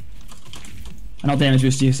 And I'll damage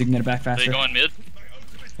boost you so you can get it back Are they faster. going mid?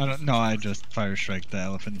 I don't know. I just fire strike the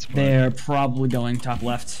elephant's part. They're probably going top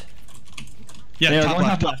left. Yeah, They are top going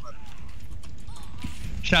left. top left.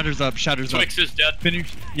 Shatters up. Shatters Twix up. is dead.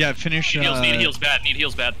 Finish. Yeah, finish. Need heals bad. Need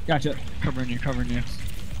heals bad. Gotcha. Covering you. Covering you.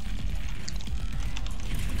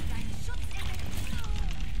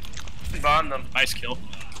 Bomb them. Nice kill.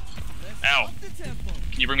 Ow.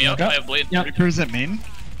 Can you bring me up? Yep. I have blade. Yep. Reaper's at main.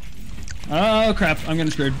 Oh crap, I'm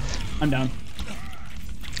getting screwed. I'm down.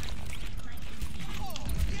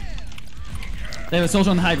 They have a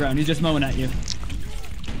soldier on the high ground, he's just mowing at you.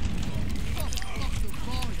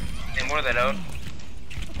 And more of that out.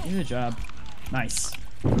 Good job. Nice.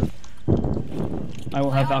 I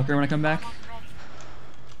will have Valkyrie when I come back.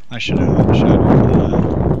 I should have shattered.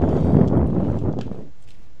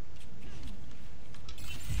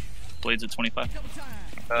 blades at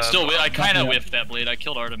 25. I kind of whiffed that blade. I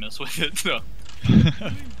killed Artemis with it, so.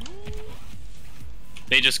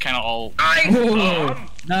 They just kind of all. Nice.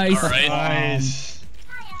 All right. Nice.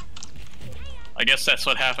 I guess that's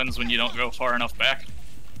what happens when you don't go far enough back.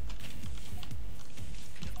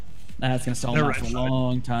 That's gonna stall them for a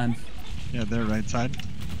long time. Yeah, they're right side.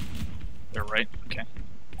 They're right. Okay.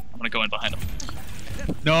 I'm gonna go in behind them.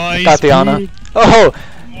 Nice. Got the Ana. Oh!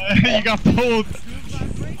 You got pulled.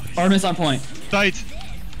 Artemis on point. Tight.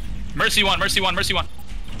 Mercy one. Mercy one. Mercy one.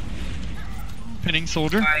 Pinning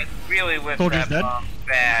soldier. I really whipped Soldier's that dead. bomb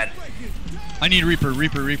bad. I need Reaper.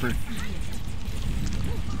 Reaper.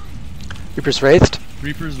 Reaper's wraithed.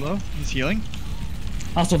 Reaper's low. He's healing.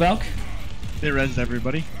 Hostile Valk. They rezzed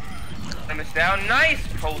everybody. Artemis down. Nice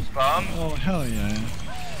pulse bomb. Oh hell yeah.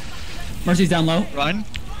 Mercy's down low. Run.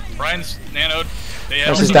 Ryan's nanoed. They have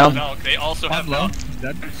Mercy's also down. Valk. They also have I'm low. Valk. He's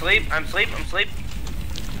dead. I'm sleep.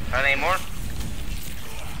 Not anymore.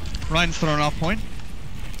 Ryan's thrown off point.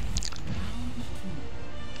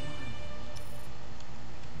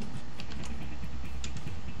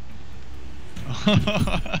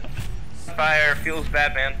 Fire feels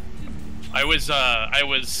bad, man. I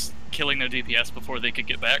was killing their DPS before they could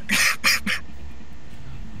get back.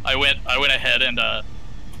 I went ahead and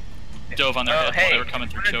dove on their head while they were coming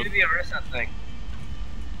through choke. Do the Orisa thing.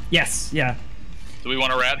 Yes. Yeah. Do we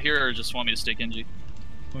want a rat here or just want me to stay Genji?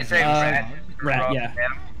 It's a rat. Yeah.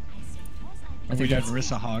 I We think got that's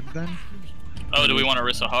Orisa Hog then? Oh, do we want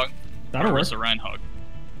Orisa Hog? that'll Or work. Orisa Ryan Hog?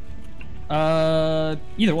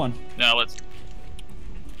 Either one. No,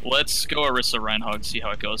 let's go Orisa Ryan Hog. See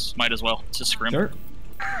how it goes. Might as well. It's a scrim. Sure.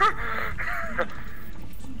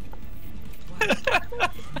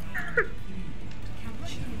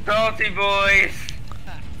 Salty boys.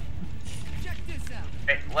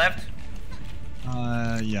 Hey, left.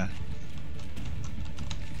 Yeah.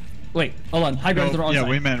 Wait. Hold on. High ground's the wrong yeah, side.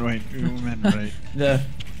 we meant right. The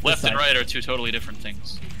Left side. and right are two totally different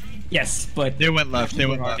things. Yes, but They went left. They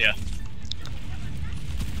went left. Yeah.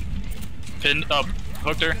 Pinned up.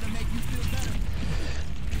 Hooked her.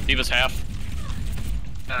 Diva's half.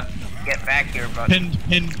 Get back here, bud. Pinned.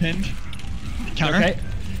 Counter. okay.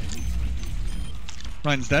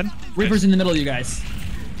 Ryan's dead. Reaper's in the middle of you guys.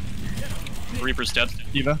 Reaper's dead.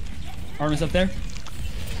 Diva. Artemis up there.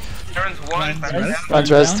 Turns one. Ryan's fire res. down. Ryan's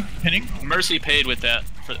Down. rezzed. Pinning. Mercy paid with that.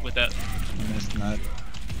 With that. I missed that.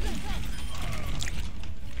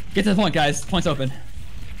 Get to the point, guys. Point's open.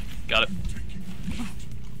 Got it.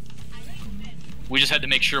 We just had to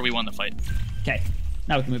make sure we won the fight. Okay.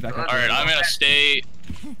 Now we can move back up. All right, I'm gonna stay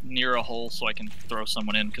near a hole so I can throw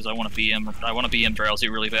someone in because I want to be him. I want to be him Drowsy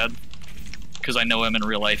really bad because I know him in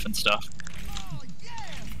real life and stuff.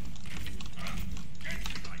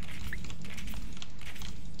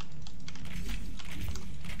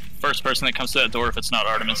 First person that comes to that door, if it's not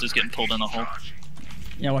Artemis, is getting pulled in the hole.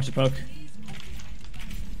 Yeah, watch the poke.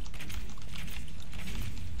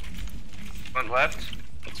 One left.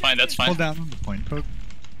 That's fine. That's fine. Hold down on the point poke.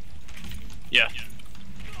 Yeah.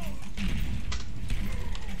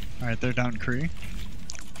 Alright, they're down Kree.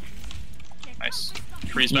 Nice.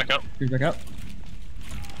 Freeze back up. Freeze back up.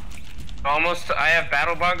 Almost. I have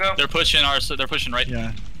battle bongo. They're pushing our. They're pushing right.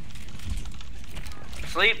 Yeah.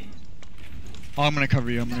 Sleep. Oh, I'm gonna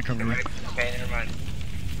cover you. Okay, never mind.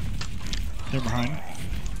 They're behind.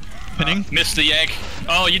 Pinning. Missed the yank.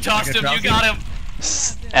 Oh, you tossed him. You got him.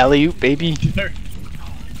 Alley-oop, baby.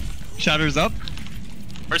 Shatter's up.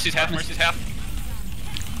 Mercy's half. Mercy's half.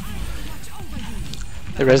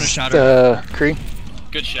 The res shatter. Kree.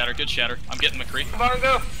 Good shatter. Good shatter. I'm getting McCree.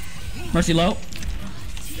 Bongo. Mercy low.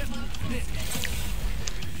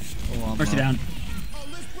 Oh, I'm Mercy up. down.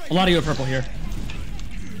 A lot of you are purple here.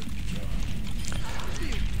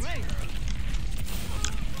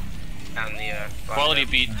 On the Quality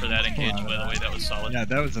beat for that engagement, by the way. That was solid. Yeah,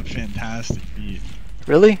 that was a fantastic beat.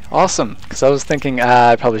 Really? Awesome. Because I was thinking,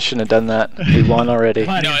 I probably shouldn't have done that. We won already.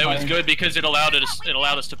 Fine, No, it was fine. good because it allowed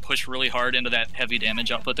us to push really hard into that heavy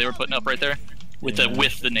damage output they were putting up right there with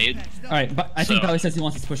the nade. All right, but I think So- Bally says he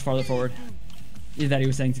wants us to push farther forward. Either that he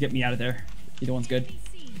was saying to get me out of there. Either one's good.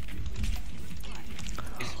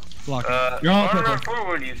 Block. You're all farther purple.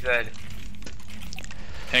 forward, you said.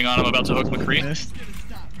 Hang on, I'm about to hook McCree. Missed.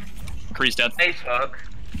 McCree's dead. Nice hook.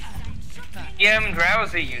 Yeah, I'm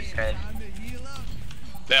drowsy, you said.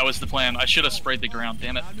 That was the plan. I should have sprayed the ground.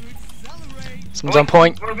 Damn it. Someone's on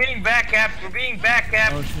point. We're being backcapped. We're being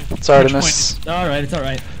backcapped. Oh, shit. It's Artemis. It's alright, it's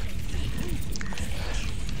alright.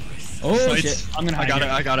 Oh Sights. shit, I'm gonna hide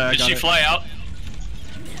I got here. it. Did she fly out?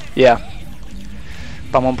 Yeah.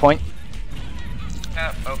 I'm on point.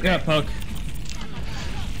 Okay. Yeah, poke.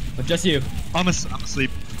 But just you. I'm asleep.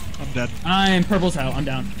 I'm dead. I'm purple's out. I'm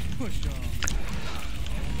down.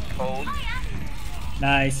 Hold.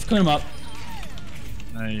 Nice. Clean him up.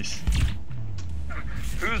 Nice.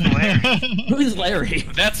 Who's Larry? Who's Larry?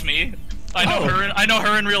 That's me. I know her. I know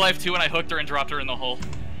her in real life too, and I hooked her and dropped her in the hole.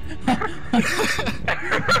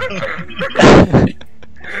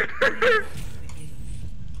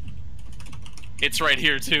 It's right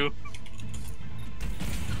here too.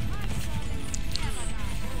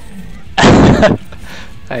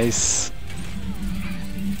 Nice.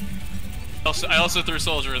 I also threw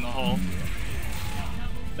Soldier in the hole.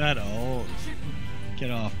 That old.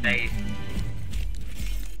 Get off. Nice.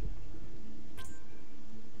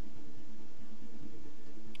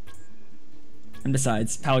 And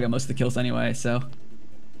besides, Pal got most of the kills anyway, so.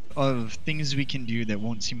 Of things we can do that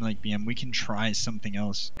won't seem like BM, we can try something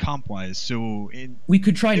else comp-wise. So We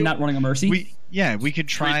could try not running a Mercy. we could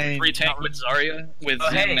try free tank with Zarya with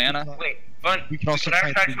Zen and Ana. Wait, fun. We could also Should I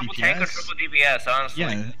try try 3 triple tank or DPS. triple DPS? Honestly.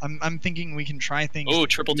 Yeah, I'm thinking we can try things. Oh,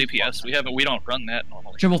 triple DPS. We don't run that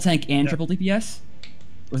normally. Triple tank and triple DPS?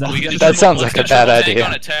 Was that We get That sounds like a bad triple tank idea.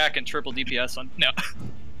 on attack and triple DPS on no.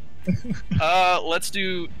 Let's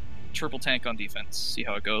do triple tank on defense. See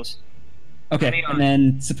how it goes. Okay, and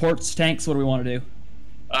then supports tanks, what do we want to do?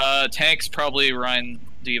 Tanks probably Ryan,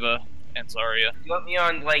 Diva, and Zarya. You want me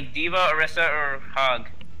on like Diva, Orisa, or Hog?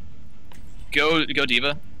 Go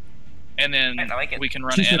Diva, and then I like it. we can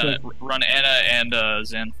run Choose Ana, the- and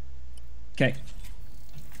Zen. Okay.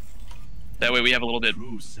 That way we have a little bit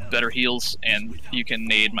better heals, and you can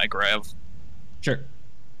nade my grav. Sure.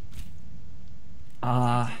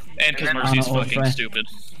 And because And then- Mercy's Ana, old fucking friend. stupid.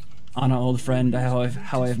 Anna, old friend,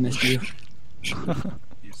 how I've missed you.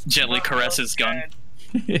 Gently caress his gun.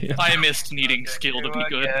 I missed needing skill to be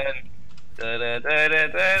good.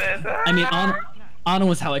 I mean, Anna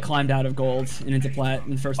was how I climbed out of gold and into plat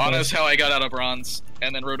in the first Ana's place. how I got out of bronze,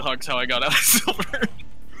 and then Roadhog's how I got out of silver.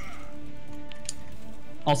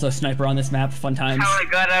 Also, sniper on this map, fun times. How I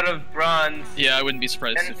got out of bronze. Yeah, I wouldn't be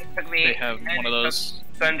surprised And if it took me. they have and one of it took those.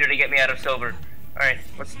 Thunder to get me out of silver. All right,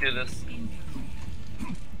 let's do this.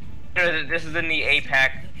 This is in the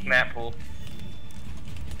APAC map pool.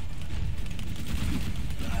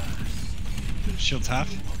 Shield's half.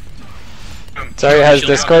 Zarya has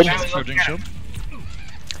Discord. Charging shield.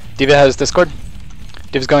 Diva has Discord.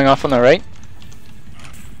 Diva's going off on the right.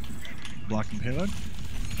 Blocking payload.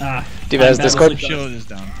 Diva has I'm bad with Discord. sleep. Shield is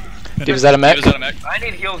down. Diva's out of mech. Diva's out of mech. I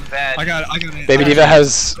need heals bad. I got it. Baby Diva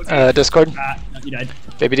has Discord. No, you died.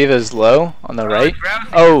 Baby Diva is low on the right. Drowsy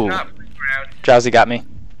is Oh, not proud. Drowsy got me.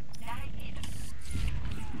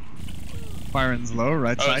 Byron's low,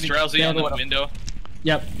 right Oh, side. it's Drowsy on the window.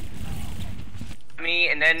 Yep. Me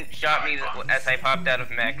and then shot me as I popped out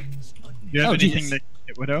of mech. Do you have Oh, anything Jesus. that can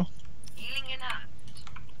hit Widow?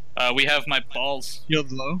 We have my balls.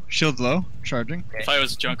 Shield low. Shield low. Charging. If I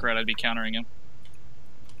was Junkrat, I'd be countering him.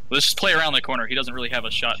 Let's just play around the corner. He doesn't really have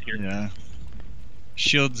a shot here. Yeah.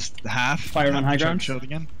 Shield's half. Fire on high ground. Shield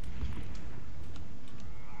again.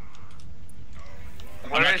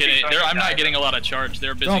 I'm not getting. I'm not getting a lot of charge.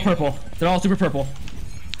 They're They're all busy. purple. They're all super purple.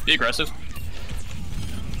 Be aggressive.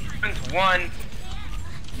 One.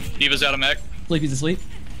 Diva's out of mech. Sleepy's asleep.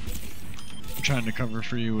 I'm trying to cover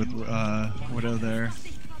for you with Widow there.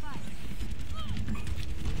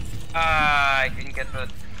 I didn't get the.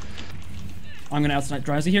 I'm gonna outsnipe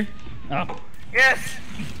Drowsy here. Oh. Yes.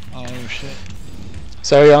 Oh shit.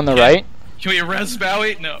 Zarya on the right. Can we res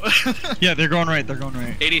Bowie? No. Yeah, they're going right. They're going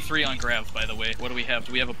right. 83 on grav, by the way. What do we have?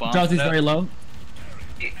 Do we have a bomb? Drowsy's for that? very low.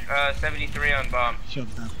 73 on bomb.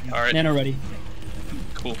 Shield's half. Yeah. All right. Nano ready.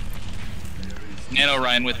 Cool. Nano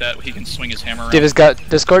Ryan with that. He can swing his hammer around. Diva's got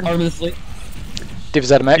Discord. Arm asleep.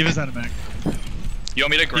 Diva's out of mech. Diva's out of mech. You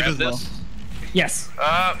want me to grab Diva's this? Yes.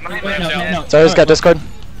 My Wait, left no, dead. no. Zarya's got Discord.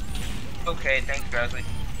 Okay, thanks, Drowsy.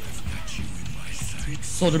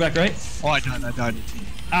 Soldier back right. Oh, I died.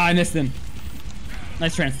 Ah, I missed him.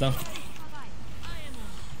 Nice trance though.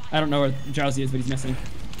 I don't know where Drowsy is, but he's missing.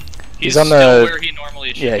 He's on still the- where he normally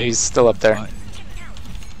should Yeah, be. he's still up there.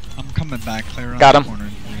 I'm coming back. Clear around Got the him. corner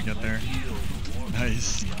when we get there.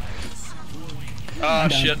 Nice. Oh down.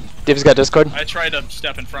 shit! Diva's got Discord. I tried to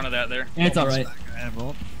step in front of that there. And it's alright. I have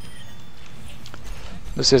ult.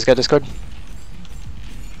 Lucia's got Discord.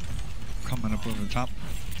 Coming up over the top.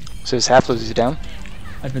 Lucia's half. Lucia's down.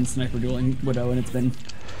 I've been sniper dueling Widow and it's been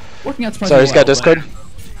working out Zarya's surprisingly well. got Discord.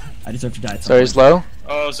 but I deserve to die. at some Zarya's low.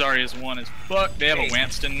 Oh, Zarya's one is fuck. They have a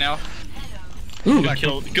Wanston now.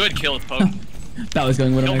 point. Good kill, Pope. Ooh, that was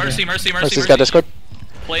going Widow. No, Maker. mercy. Mercy's got Discord.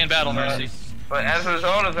 Play in battle, mercy. But as a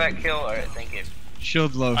result of that kill, alright, thank you.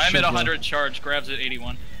 Shield low. I'm shield at low. 100 charge. Grabs at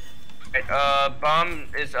 81. Bomb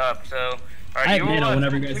is up, so Alright, I you have mana want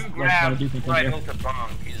whenever you guys to want to grab do things right here. ult a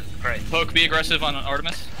bomb. Jesus Christ. Poke, be aggressive on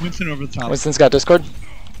Artemis. Winston over the top. Winston's got Discord.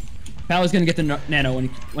 Pal's gonna get the nano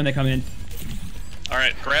when they come in.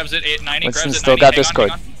 Alright, grabs it, 890, Winston grabs it, still 90. got Hang on, Discord.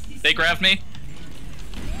 hang on. They grabbed me.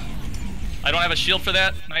 I don't have a shield for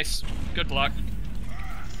that. Nice. Good block.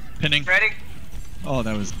 Pinning. Ready? Oh,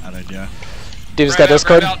 that was a bad idea. Diva's Grab got out,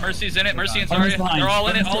 Discord. grab out. Mercy's in it. Mercy and Artemis Zarya. behind. They're all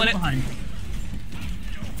in it, Artemis all in it. behind.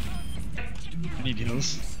 I need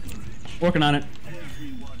heals. Working on it.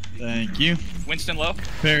 Thank you. Winston low.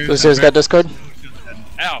 Lucio's got Discord.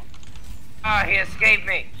 Ow. Ah, he escaped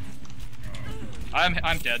me.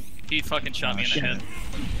 I'm dead. He fucking shot me in the shit. head.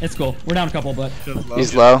 It's cool. We're down a couple, but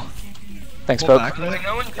He's low. Thanks, Pull Poke. back a Can bit.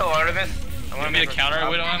 no one kill Artemis? I Want me to counter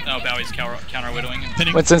widow him? No, Bowie's counter widowing him.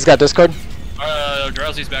 Pinning. Winston's got Discord.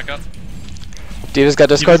 Drowsy's back up. Diva's got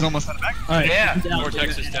Discord. Diva's almost out of back. all right. Yeah. he's down.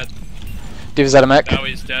 Vortex is dead. Diva's out of mech.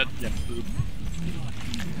 Bowie's dead. Yep.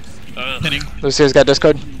 Pinning. Lucio's got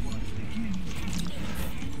Discord.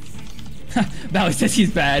 Bowie says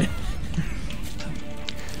he's bad.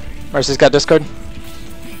 Mercy's got Discord.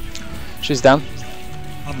 She's down.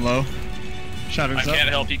 I'm low. Shatters I up. can't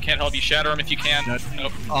help you. Can't help you. Shatter him if you can. Dead.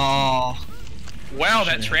 Nope. Oh, Wow,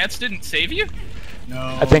 that Shit. trance didn't save you? no.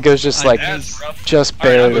 I think it was just like That's rough. just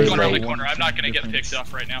Alright, I'm barely going around the late. corner. I'm not gonna get Difference. picked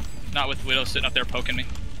off right now. Not with Widow sitting up there poking me.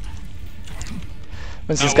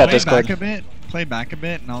 Winston's Oh, got play Discord. Back a bit. Play back a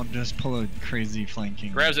bit, and I'll just pull a crazy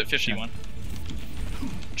flanking. Grabs at 51.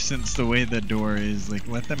 Since the way the door is, like,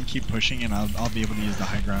 let them keep pushing, and I'll be able to use the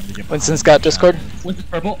high ground to get. Winston's behind got Discord. Winston's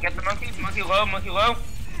purple. Get the monkey. Monkey low. Monkey low.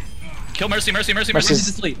 Kill Mercy, Mercy, Mercy, Mercy's- Mercy. Mercy's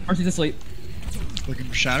asleep. Mercy's asleep. Looking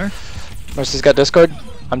for shatter. Mercy's got Discord.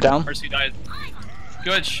 I'm down. Mercy died.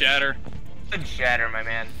 Good shatter. Good shatter, my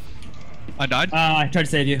man. I died. I tried to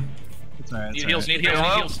save you. It's alright. Need heals, need heals, need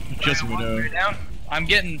Hello? heals. Just Widow. You're down. I'm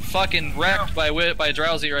getting fucking wrecked by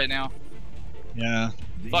Drowsy right now. Yeah.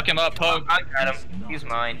 Fuck him up, Poke. I got him. He's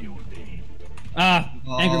mine.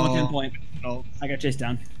 Angry monkey on point. No. I got chased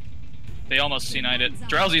down. They almost C9'd it.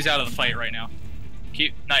 Drowsy's out of the fight right now.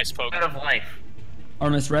 Nice, Poke. Out of life.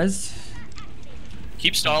 Artemis res.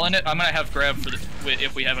 Keep stalling it. I'm gonna have grab for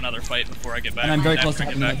if we have another fight before I get back. And I'm very After close to I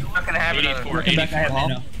get having back. it. We're not gonna have another. 84, Working back, I have 84.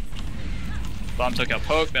 nano. Bomb took out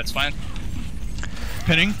Poke. That's fine.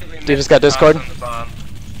 Pinning. Diva's got Discord. On the bomb.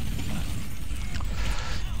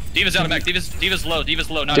 Diva's out of mech. Diva's low. Diva's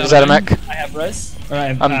low. Not Diva's out of mech. I have res. Or I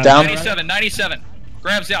have, I'm down. 97. 97.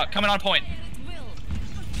 Grabs out. Coming on point.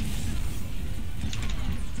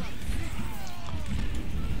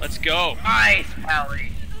 Let's go. Nice,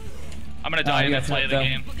 Pally. I'm gonna die in you the got play of the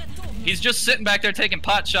flipped, game. He's just sitting back there taking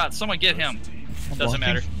pot shots. Someone get him. Doesn't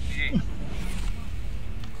matter.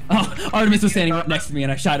 Oh, Artemis was standing right next to me,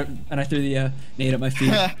 and I shot it, and I threw the nade at my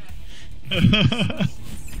feet.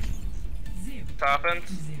 Toppins.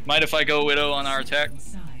 Mind if I go Widow on our attack?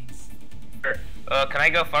 Sure. Can I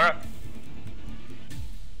go Farah?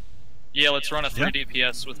 Yeah, let's run a 3 Yeah.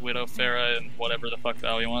 DPS with Widow, Pharah, and whatever the fuck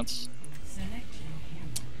Valley wants.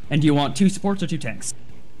 And do you want 2 supports or 2 tanks?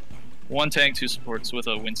 1 tank, 2 supports with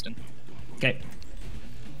a Winston. Okay.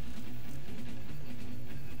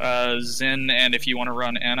 Zen, and if you want to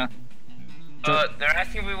run Anna. They're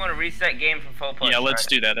asking if we want to reset game for full push. Yeah, let's right?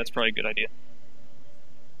 do that. That's probably a good idea.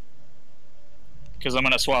 Because I'm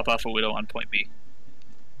going to swap off a Widow on point B.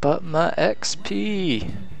 But my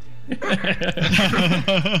XP.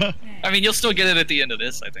 I mean, you'll still get it at the end of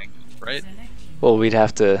this, I think, right? Well, we'd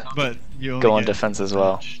have to But you only go on get- defense as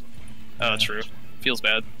well. Oh, true. Feels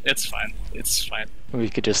bad. It's fine. It's fine. We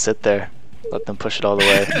could just sit there, let them push it all the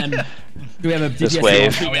way. And then, do we have a This DPS?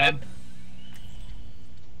 wave.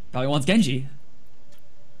 Probably wants Genji.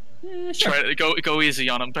 Sure. Try to go easy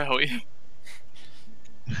on him, Bowie.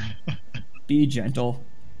 Be gentle.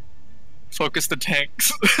 Focus the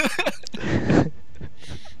tanks.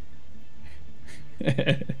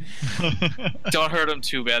 Don't hurt him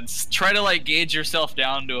too bad. Try to like gauge yourself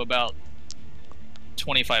down to about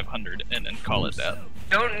 2,500 and then call it that.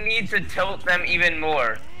 Don't need to tilt them even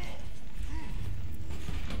more.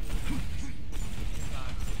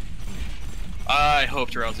 I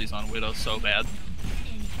hope Drowsy's on Widow so bad.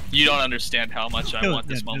 You don't understand how much I Kill it, want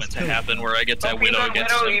this yeah, moment just to kill it. happen where I get that Hope he's Widow on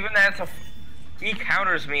against Widow, him. even that's a. He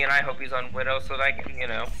counters me, and I hope he's on Widow so that I can, you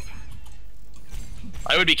know.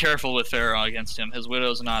 I would be careful with Pharah against him. His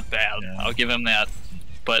Widow's not bad. Yeah. I'll give him that.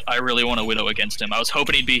 But I really want a Widow against him. I was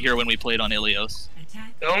hoping he'd be here when we played on Ilios.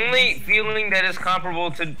 The only feeling that is comparable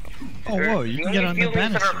to. Oh, whoa, you the can get only on the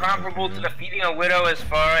feelings that are banister. comparable to defeating a Widow as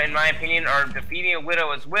Farah, in my opinion, are defeating a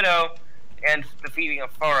Widow as Widow, and defeating a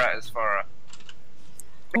Farah as Farah.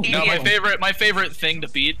 No, my favorite thing to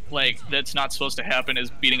beat, like, that's not supposed to happen is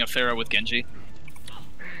beating a Pharah with Genji.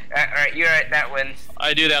 Alright, you're right, that wins.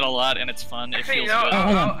 I do that a lot, and it's fun. It Actually, feels no, good.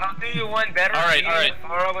 I'll do you one better. Alright, alright.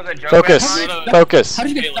 Focus. Focus. How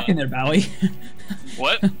did you get stuck in there, Bowie?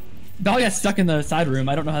 What? Bowie got stuck in the side room.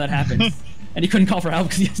 I don't know how that happened. And he couldn't call for help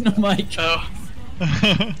because he has no mic. Oh.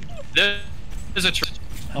 There's a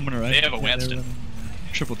I'm gonna right. They have a Yeah, Winston. they're running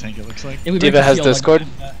triple tank, it looks like. If we break Diva the has shield, like, Discord.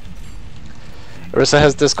 Orisa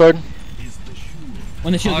has Discord.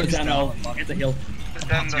 when the shield Hogs goes down, down. I'll get the heal.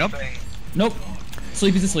 Bouncing up. Nope.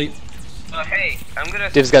 Sleepy's asleep. Hey, I'm gonna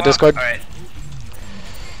Div's got Discord. Alright.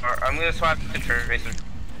 I'm gonna swap the Tracer.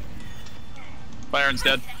 Byron's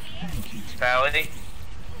dead. Valley.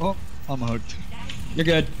 Oh, I'm hooked. You're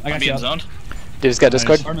good. I I'm got you. being Up. zoned. Div's got Nice.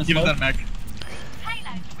 Discord. Armin's Give it low. that mech.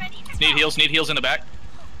 Need heals in the back.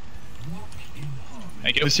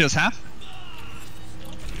 Thank you. Lucio's half.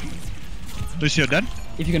 Lucio dead.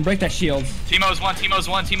 If you can break that shield. Teemo's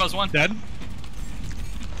one. Dead.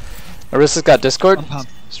 Orisa's got Discord. I'm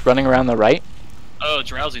pumped. Just running around the right. Oh,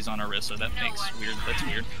 Drowsy's on Orisa. That makes weird. That's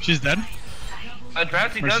weird. She's dead.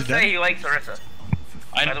 Drowsy Where's does she dead? say he likes Orisa.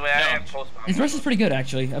 By the way, I have pulse His bomb. rush is pretty good,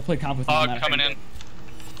 actually. I played comp with him. on Hog that. coming in.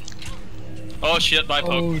 Oh shit, by poke.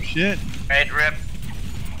 Oh shit. Right, rip.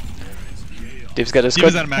 Div's got Diva's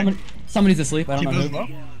Discord. out of mech. Somebody's asleep. I don't know Teemo's who. low.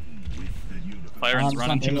 Byron's it's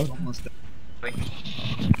running. on Teemo's payload. almost dead.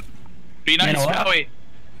 Be nice, know what? Bowie.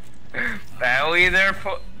 Bowie,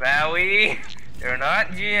 they're not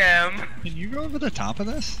GM. Can you go over the top of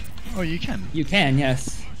this? Oh, you can. You can,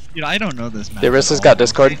 yes. Dude, I don't know this map. Orisa's at all. got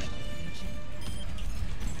Discord.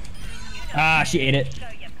 Ah, she ate it.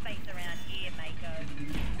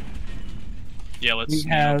 Yeah, let's We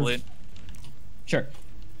have- blade. Sure.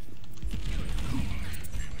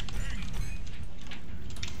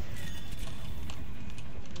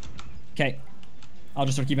 Okay. I'll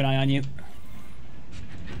just sort of keep an eye on you.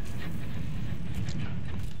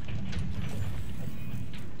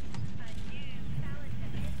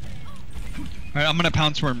 Alright, I'm gonna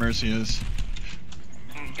pounce where Mercy is.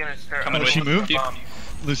 I'm gonna start. Coming Oh, with she you. moved? Bomb.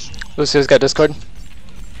 Lucio's got Discord.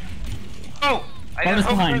 Oh! I Armin's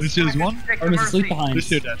got behind. Lucio's one? Armin's asleep behind.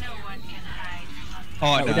 Lucio dead. Oh, I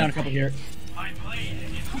Alright, we're down a died. couple here.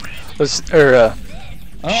 Shit,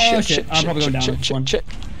 Oh shit! shit, I'm probably going down shit, with shit, one. shit.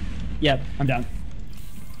 Yep, I'm down.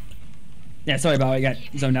 Yeah, sorry about it. I got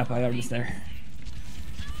zoned out by Armis there.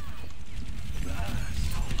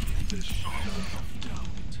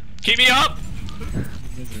 Keep me up!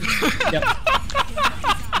 Yep.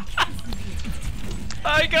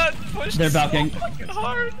 I got pushed They're so balking. fucking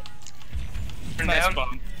hard. Nice Down.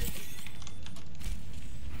 bomb.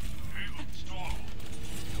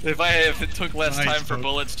 If it took less Nice time for poke.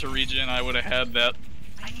 bullets to regen, I would have had that.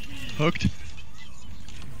 Hooked.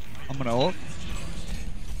 I'm gonna ult.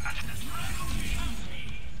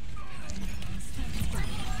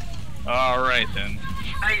 Alright then.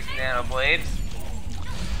 Nice nano blades.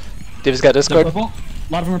 Div's got They're Discord. purple.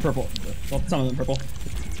 A lot of them are purple. Well, some of them purple.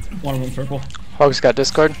 One of them's purple. Hog's got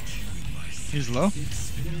Discord. He's low.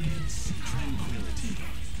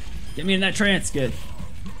 Get me in that trance. Good.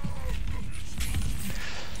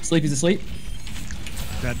 Sleepy's asleep.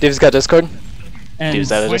 Div's got Discord. And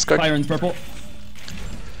Div's out of Discord. Byron's purple.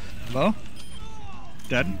 Low.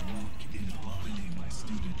 Dead.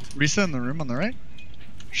 Risa in the room on the right.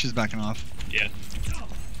 She's backing off. Yeah.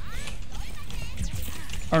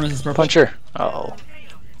 Armis is purple. Puncher. Oh.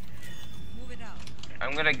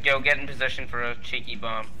 I'm gonna go get in position for a cheeky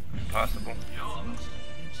bomb, if possible.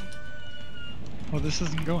 Well, this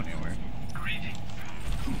doesn't go anywhere.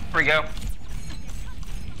 Here we go.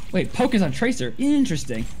 Wait, poke is on Tracer.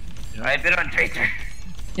 Interesting. I've been on Tracer.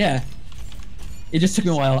 Yeah. It just took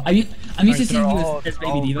me a while. I'm used to seeing you as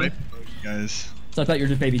Baby Diva, right, guys. so I thought you were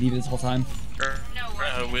just Baby Diva this whole time.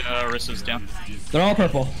 Rissa's down. They're all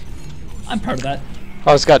purple. I'm part of that.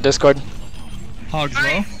 Hog's got Discord. Hog's low.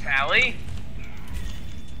 Nice, Sally.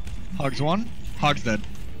 Hog's one. Hog's dead.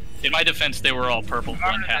 In my defense, they were all purple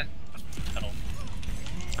one half.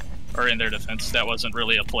 Or in their defense, that wasn't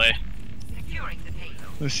really a play.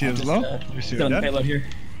 Lucio's Just, low. Lucio Still in the dead. payload here.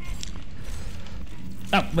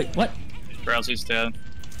 Oh, wait, what? Drowsy's dead.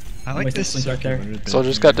 I like Wasted this. slings right there. circular bit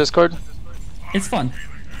Soldier's here. got Discord. It's fun.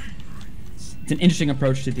 It's an interesting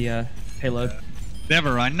approach to the payload. They have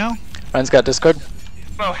a Rhine now? Ryan's got Discord.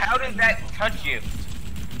 Bro, how did that touch you?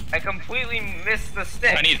 I completely missed the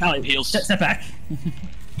stick. I need Allie, heals. step back.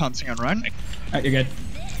 Pouncing on Rhine. Alright, you're good.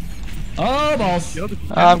 Oh, balls.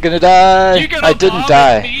 I'm gonna die. You gonna I didn't vomit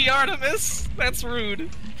die. Me, Artemis? That's rude.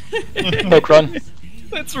 Poke run.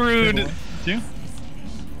 That's rude. Two.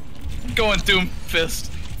 Going Doom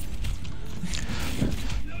Fist.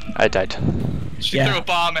 I died. She Yeah. threw a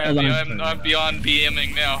bomb at me. Hold on. I'm beyond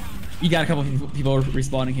BMing now. You got a couple of people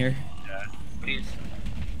respawning here. Please.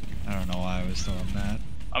 I don't know why I was still on that.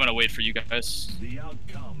 I'm gonna wait for you guys.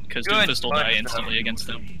 Because Good, Doomfist will but- die instantly against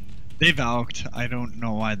them. They valked. I don't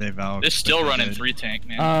know why they valked. They're still but they running did. 3 tank,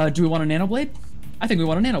 man. Do we want a nano blade? I think we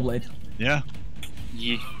want a nano blade. Yeah.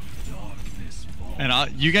 Yeah.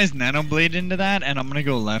 And you guys nano blade into that, and I'm gonna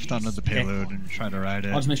go left onto the payload and try to ride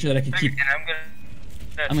I'll it. just make sure that I can keep. And I'm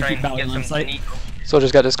gonna gonna keep try Valley and on get site. some neat.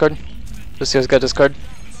 Soldier's got Discord. Lucio's got Discord.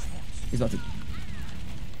 He's about to.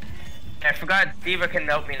 I forgot Diva can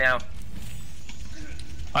help me now.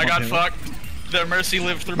 I got Okay. fucked. The Mercy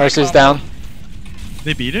lived through my Mercy's combo. down.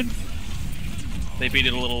 They beat it? They beat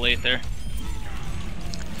it a little late there.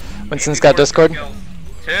 Winston's got Discord. 2.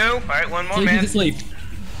 Alright, one more, Sleep man. to sleep.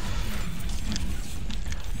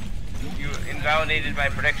 You invalidated my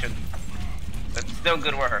prediction. That's still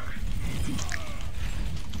good work.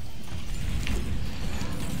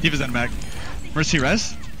 Diva's on back. Mercy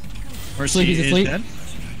res. Mercy Sleepy's is asleep. dead.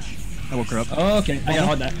 I woke her up. Oh, okay, I gotta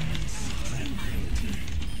hold that.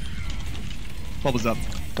 Bubbles up.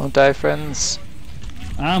 Don't die, friends.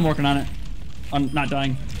 I'm working on it. I'm not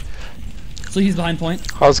dying. So he's behind point.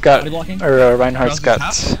 Hall's got, Are we blocking? or Reinhardt's Cross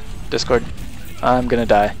got is Discord. I'm gonna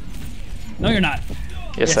die. No, you're not.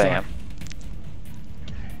 Yes, Yes, I you are. am.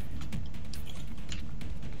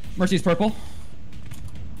 Mercy's purple.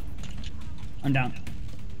 I'm down.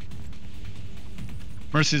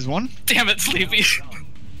 Mercy's one. Damn it, Sleepy.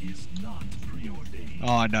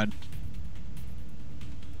 Oh, I died.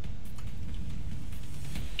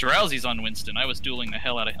 Drowsy's on Winston. I was dueling the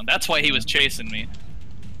hell out of him. That's why he was chasing me.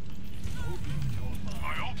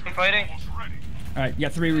 I'm fighting. Alright, you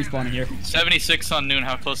got 3 respawning here. 76 on Noon.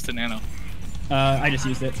 How close to Nano? I just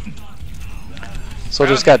used it.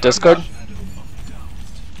 Soldier's got Discord.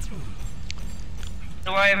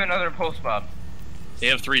 Do I have another pulse bob? They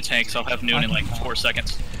have 3 tanks. I'll have Noon in like 4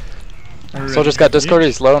 seconds. Soldier's got Discord.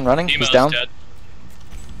 He's low and running. He's Temo's down. dead.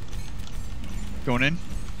 Going in.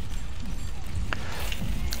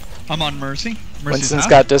 I'm on Mercy. Mercy's Winston's half.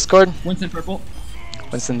 got Discord. Winston purple.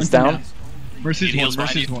 Winston's Winston down. Mercy's Need one. heals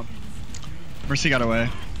behind Mercy's you. one. Mercy got away.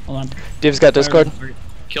 Hold on. Div's got Discord.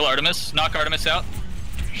 Kill Artemis. Knock Artemis out.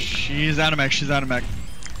 She's out of mech. She's out of mech.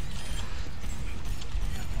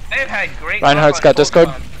 They've had great. Reinhardt's luck on got Discord.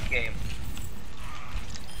 pulse bombs this game.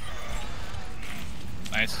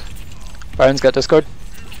 Nice. Ryan's got Discord.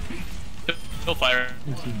 Kill fire.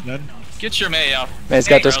 She's dead. Get your May out. May's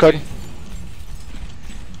got Hey, Discord.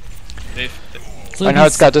 Dave.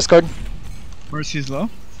 Reinhardt's got Discord. Mercy's low.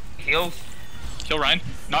 Heals. Kill Ryan.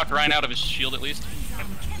 Knock Ryan out of his shield at least.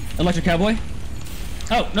 Electric Cowboy.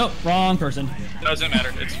 Oh, no, wrong person. Doesn't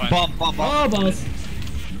matter. It's fine. Bomb, bomb, Oh, bomb. balls.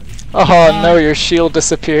 Oh no, your shield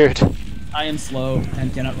disappeared. I am slow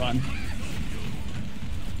and cannot run.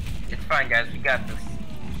 It's fine, guys. We got this.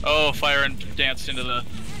 Oh, fire and danced into the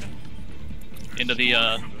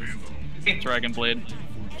dragon blade.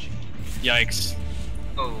 Yikes.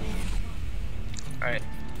 Oh. Alright.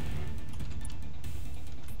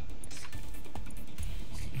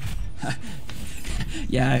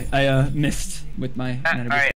 Yeah, I missed with my. Alright.